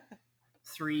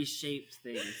 3 shaped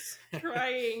things.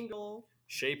 triangle.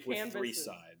 Shape with 3 Canvases.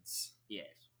 sides. Yes.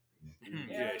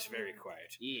 Yes, very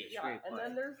quiet. Yes. Yeah, very and quiet.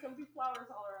 then there's gonna be flowers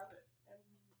all around it, and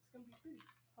it's gonna be pretty.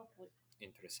 Hopefully.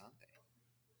 Interessante.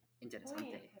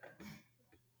 Interessante.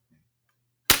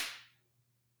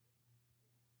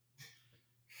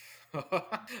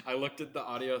 I looked at the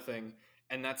audio thing,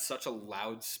 and that's such a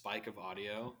loud spike of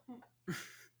audio.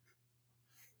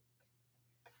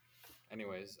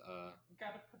 Anyways,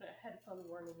 Gotta put a headphone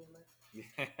warning in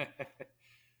there.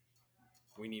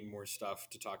 we need more stuff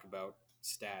to talk about.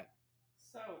 Stat.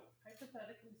 So,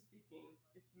 hypothetically speaking,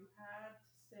 if you had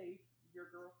to save your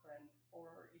girlfriend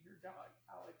or your dog,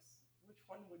 Alex, which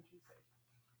one would you save?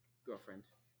 Girlfriend.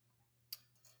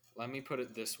 Let me put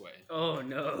it this way. Oh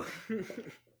no.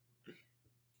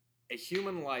 A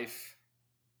human life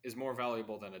is more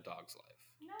valuable than a dog's life.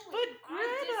 No, But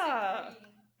I Greta! disagree.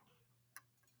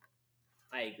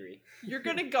 I agree. You're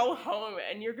gonna go home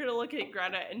and you're gonna look at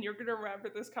Greta and you're gonna remember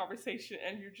this conversation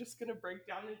and you're just gonna break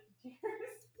down into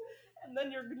tears. And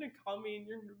then you're gonna call me and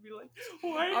you're gonna be like,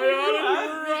 why did you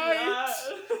ask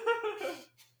me that?"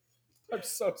 I'm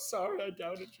so sorry I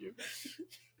doubted you.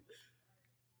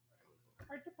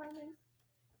 Hard to find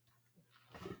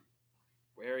me.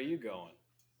 Where are you going?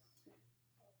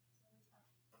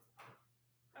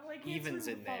 I like Evan's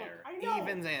answering in the phone. there. I know.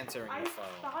 Evan's answering I the phone.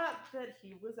 thought that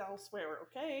he was elsewhere,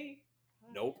 okay?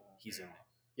 Nope, he's in there.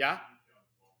 Yeah?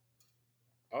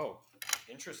 Oh,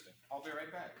 interesting. I'll be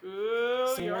right back. Ooh,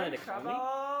 Someone you're had in to call me?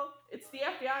 trouble. It's the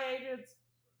FBI agents.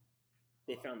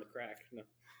 They found the crack. No.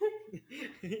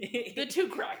 The 2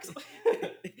 cracks.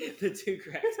 The 2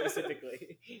 cracks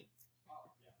specifically.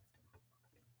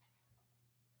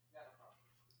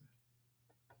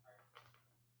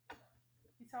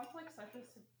 He sounds like such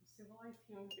a civilized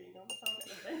human being on the phone,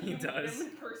 and then He you meet does. him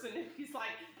in person, and he's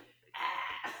like,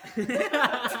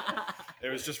 It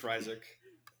was just Ryzik.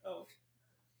 Oh,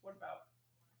 what about?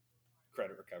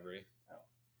 Credit recovery.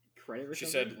 Credit recovery? She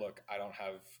said, "Look, I don't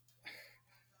have.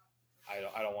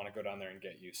 I don't want to go down there and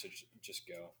get you, so just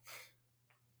go."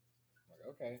 I'm like,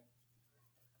 okay.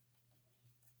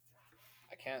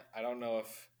 I can't. I don't know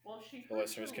if Well, she the hurt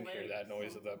listeners her can hear leg that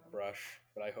noise of the sometime. brush,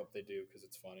 but I hope they do because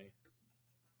it's funny.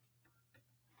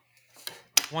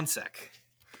 One sec.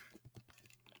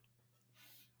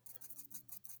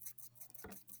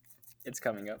 It's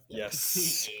coming up.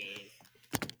 Yes.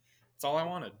 That's all I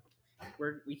wanted.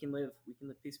 We can live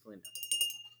peacefully now.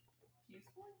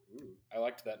 Peaceful? Ooh, I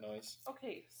liked that noise.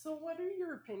 Okay, so what are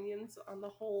your opinions on the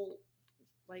whole,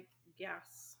 like,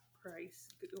 gas price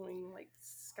going, like,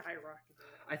 skyrocketing?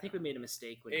 I think we made a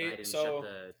mistake when It- Biden so- shut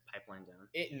the pipeline down.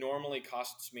 It normally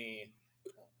costs me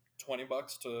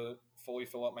 $20 to fully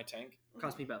fill up my tank.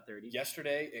 Cost me about 30.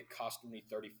 Yesterday, it cost me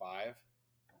 $35.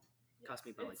 Cost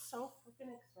me about like. It's so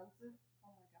freaking expensive. Oh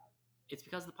my god. It's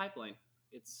because of the pipeline.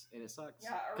 It sucks.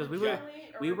 Yeah, because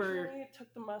originally we were it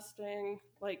took the Mustang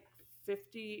like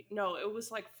it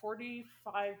was like $45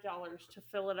 to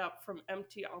fill it up from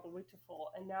empty all the way to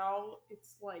full, and now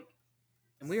it's like.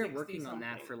 and we were 60 working on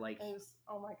that something. for like It was,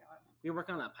 oh my god. we were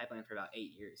working on that pipeline for about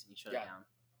 8 years, and he shut it down.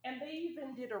 And they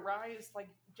even did a rise like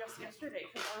just yesterday,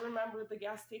 because I remember the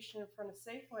gas station in front of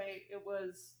Safeway. It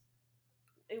was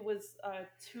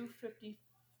 $2.54,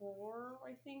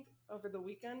 I think, over the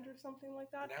weekend or something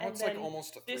like that. Now and it's like then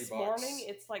almost $3. this morning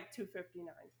it's like $2.59.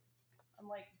 I'm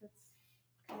like, that's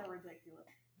kind of ridiculous.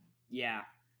 Yeah.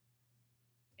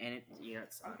 And it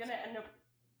sucks. I'm gonna end up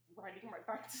riding right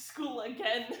back to school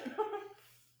again.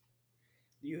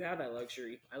 You have that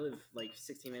luxury. I live like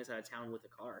 16 minutes out of town with a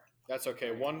car. That's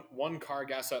okay. One car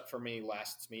gas up for me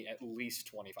lasts me at least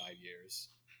 25 years.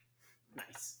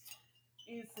 Nice.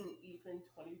 Isn't even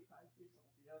 25 years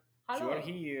old yet. Hello. You're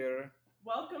here.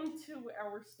 Welcome to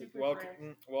our stupid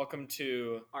rant. Welcome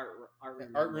to Art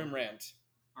room Art Room Rant.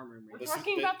 Art room We're rant. This is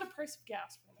talking the- about the price of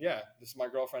gas. Right now. Yeah, this is my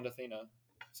girlfriend Athena.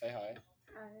 Say hi.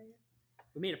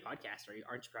 We made a podcast.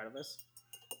 Aren't you proud of us?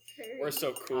 We're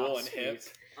so cool Oh, and hip.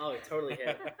 sweet. Oh, totally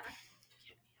hip.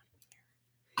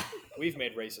 We've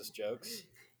made racist jokes.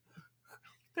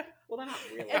 Well, they're not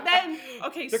really. And then,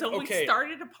 okay, Look, so we okay.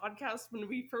 started a podcast when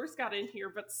we first got in here,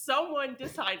 but someone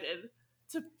decided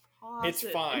to pause It's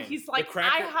it. fine. And he's The like,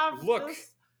 cracker- I have look.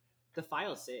 this. The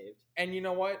file saved. And you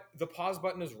know what? The pause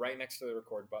button is right next to the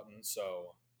record button,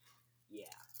 so Yeah.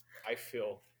 I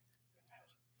feel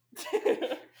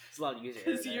It's a lot of user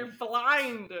error Because you're there.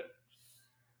 blind.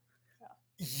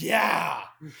 yeah.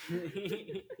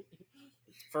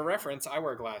 For reference, I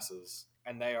wear glasses,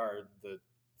 and they are the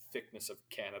thickness of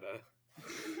Canada.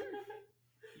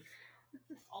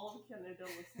 All of Canada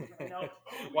listening right now.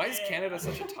 Why is Canada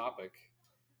such a topic?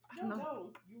 I don't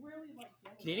know. You really like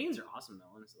Canada. Canadians are awesome,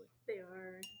 though, honestly. They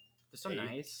are. They're so Hey.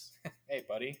 nice. Hey,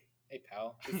 buddy. Hey,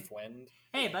 pal. Your friend.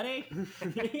 Hey, buddy.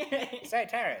 Say,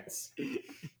 Terrence.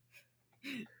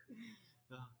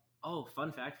 Oh,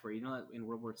 fun fact for you. You know that in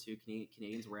World War II,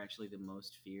 Canadians were actually the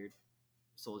most feared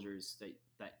soldiers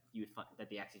that you would find, that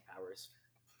the Axis powers.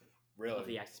 Of the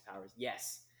Really? Axis powers.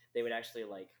 Yes. They would actually,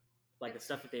 like the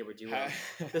stuff that they were doing. Ha-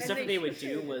 The stuff they that they would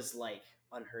should. do was, like,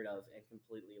 unheard of and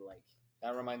completely, like...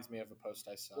 That reminds me of a post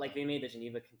I saw. Like, they made the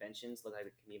Geneva Conventions look like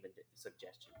the Geneva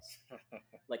Suggestions.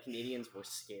 Like, Canadians were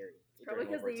scary. Probably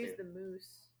during because World they War use II. the moose.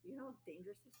 You know how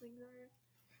dangerous these things are?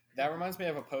 That reminds me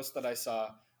of a post that I saw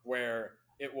where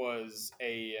it was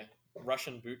a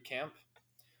Russian boot camp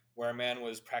where a man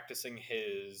was practicing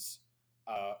his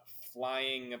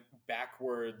flying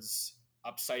backwards,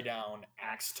 upside down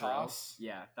axe toss.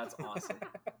 Yeah, that's awesome.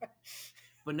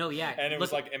 But no, yeah. And it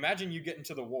was look, like, imagine you get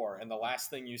into the war and the last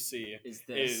thing you see is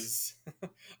this is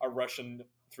a Russian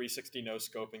 360 no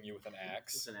scoping you with an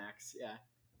axe. It's an axe, yeah.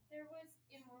 There was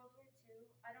in World War II,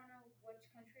 I don't know which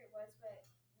country it was, but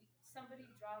somebody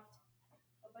dropped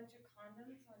a bunch of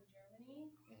condoms on Germany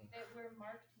that were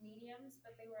marked mediums,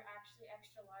 but they were actually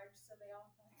extra large, so they all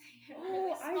thought they had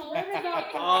really Oh, I small read about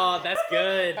dicks. Oh, that's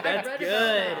good. I That's read about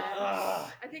good. that.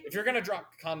 Ugh. I think If you're gonna drop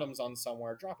condoms on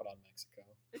somewhere, drop it on Mexico.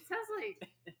 it sounds like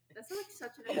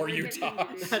such an Or American thing Utah.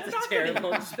 to do. That's I'm a not gonna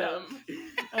terrible use them.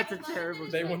 That's a I love terrible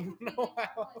it. They It's joke. wouldn't like know really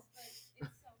how. jealous, but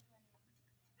it's so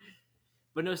funny.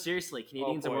 But no, seriously,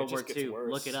 Canadians in boy, it World War just gets II,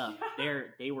 worse. look it up.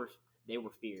 They were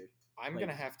feared. I'm Like-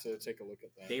 gonna have to take a look at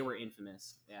that. They were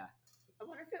infamous. Yeah. I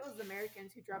wonder if it was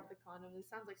Americans who dropped the condoms. It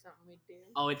sounds like something we'd do.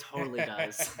 Oh, it totally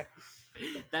does.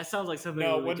 That sounds like something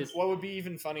No, we would just. what would be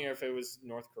even funnier if it was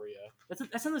North Korea? That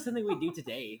sounds like something we do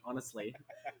today. Honestly,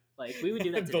 like we would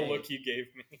do that The today. look you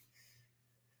gave me.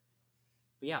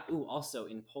 But yeah. Ooh, also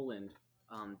in Poland,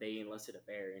 they enlisted a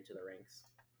bear into the ranks.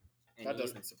 And That he-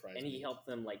 doesn't surprise And me. he helped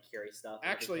them like carry stuff. and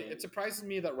Actually, everything. it surprises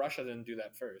me that Russia didn't do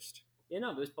that first. Yeah,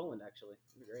 no, it was Poland actually. It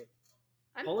was great.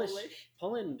 I'm Polish. Polish.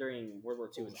 Poland during World War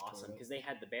II was Polish awesome toilet. because they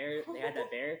had the bear, they had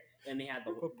that bear, and they had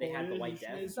the White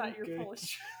Death. Is that your Okay.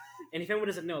 Polish? And if anyone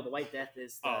doesn't know, the White Death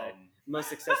is the most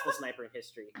successful sniper in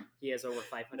history. He has over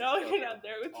 500. No, kills. you're not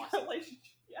there with Awesome. your relationship.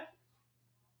 Yeah.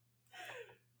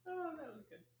 Oh, that was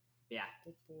good. Yeah.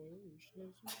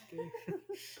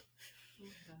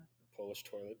 Polish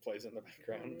toilet plays in the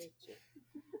background.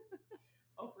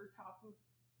 Over top of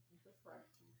the front.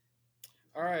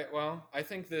 All right, well, I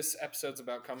think this episode's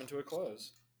about coming to a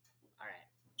close. All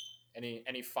right.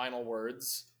 Any final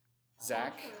words,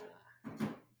 Zach?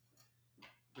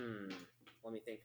 Let me think.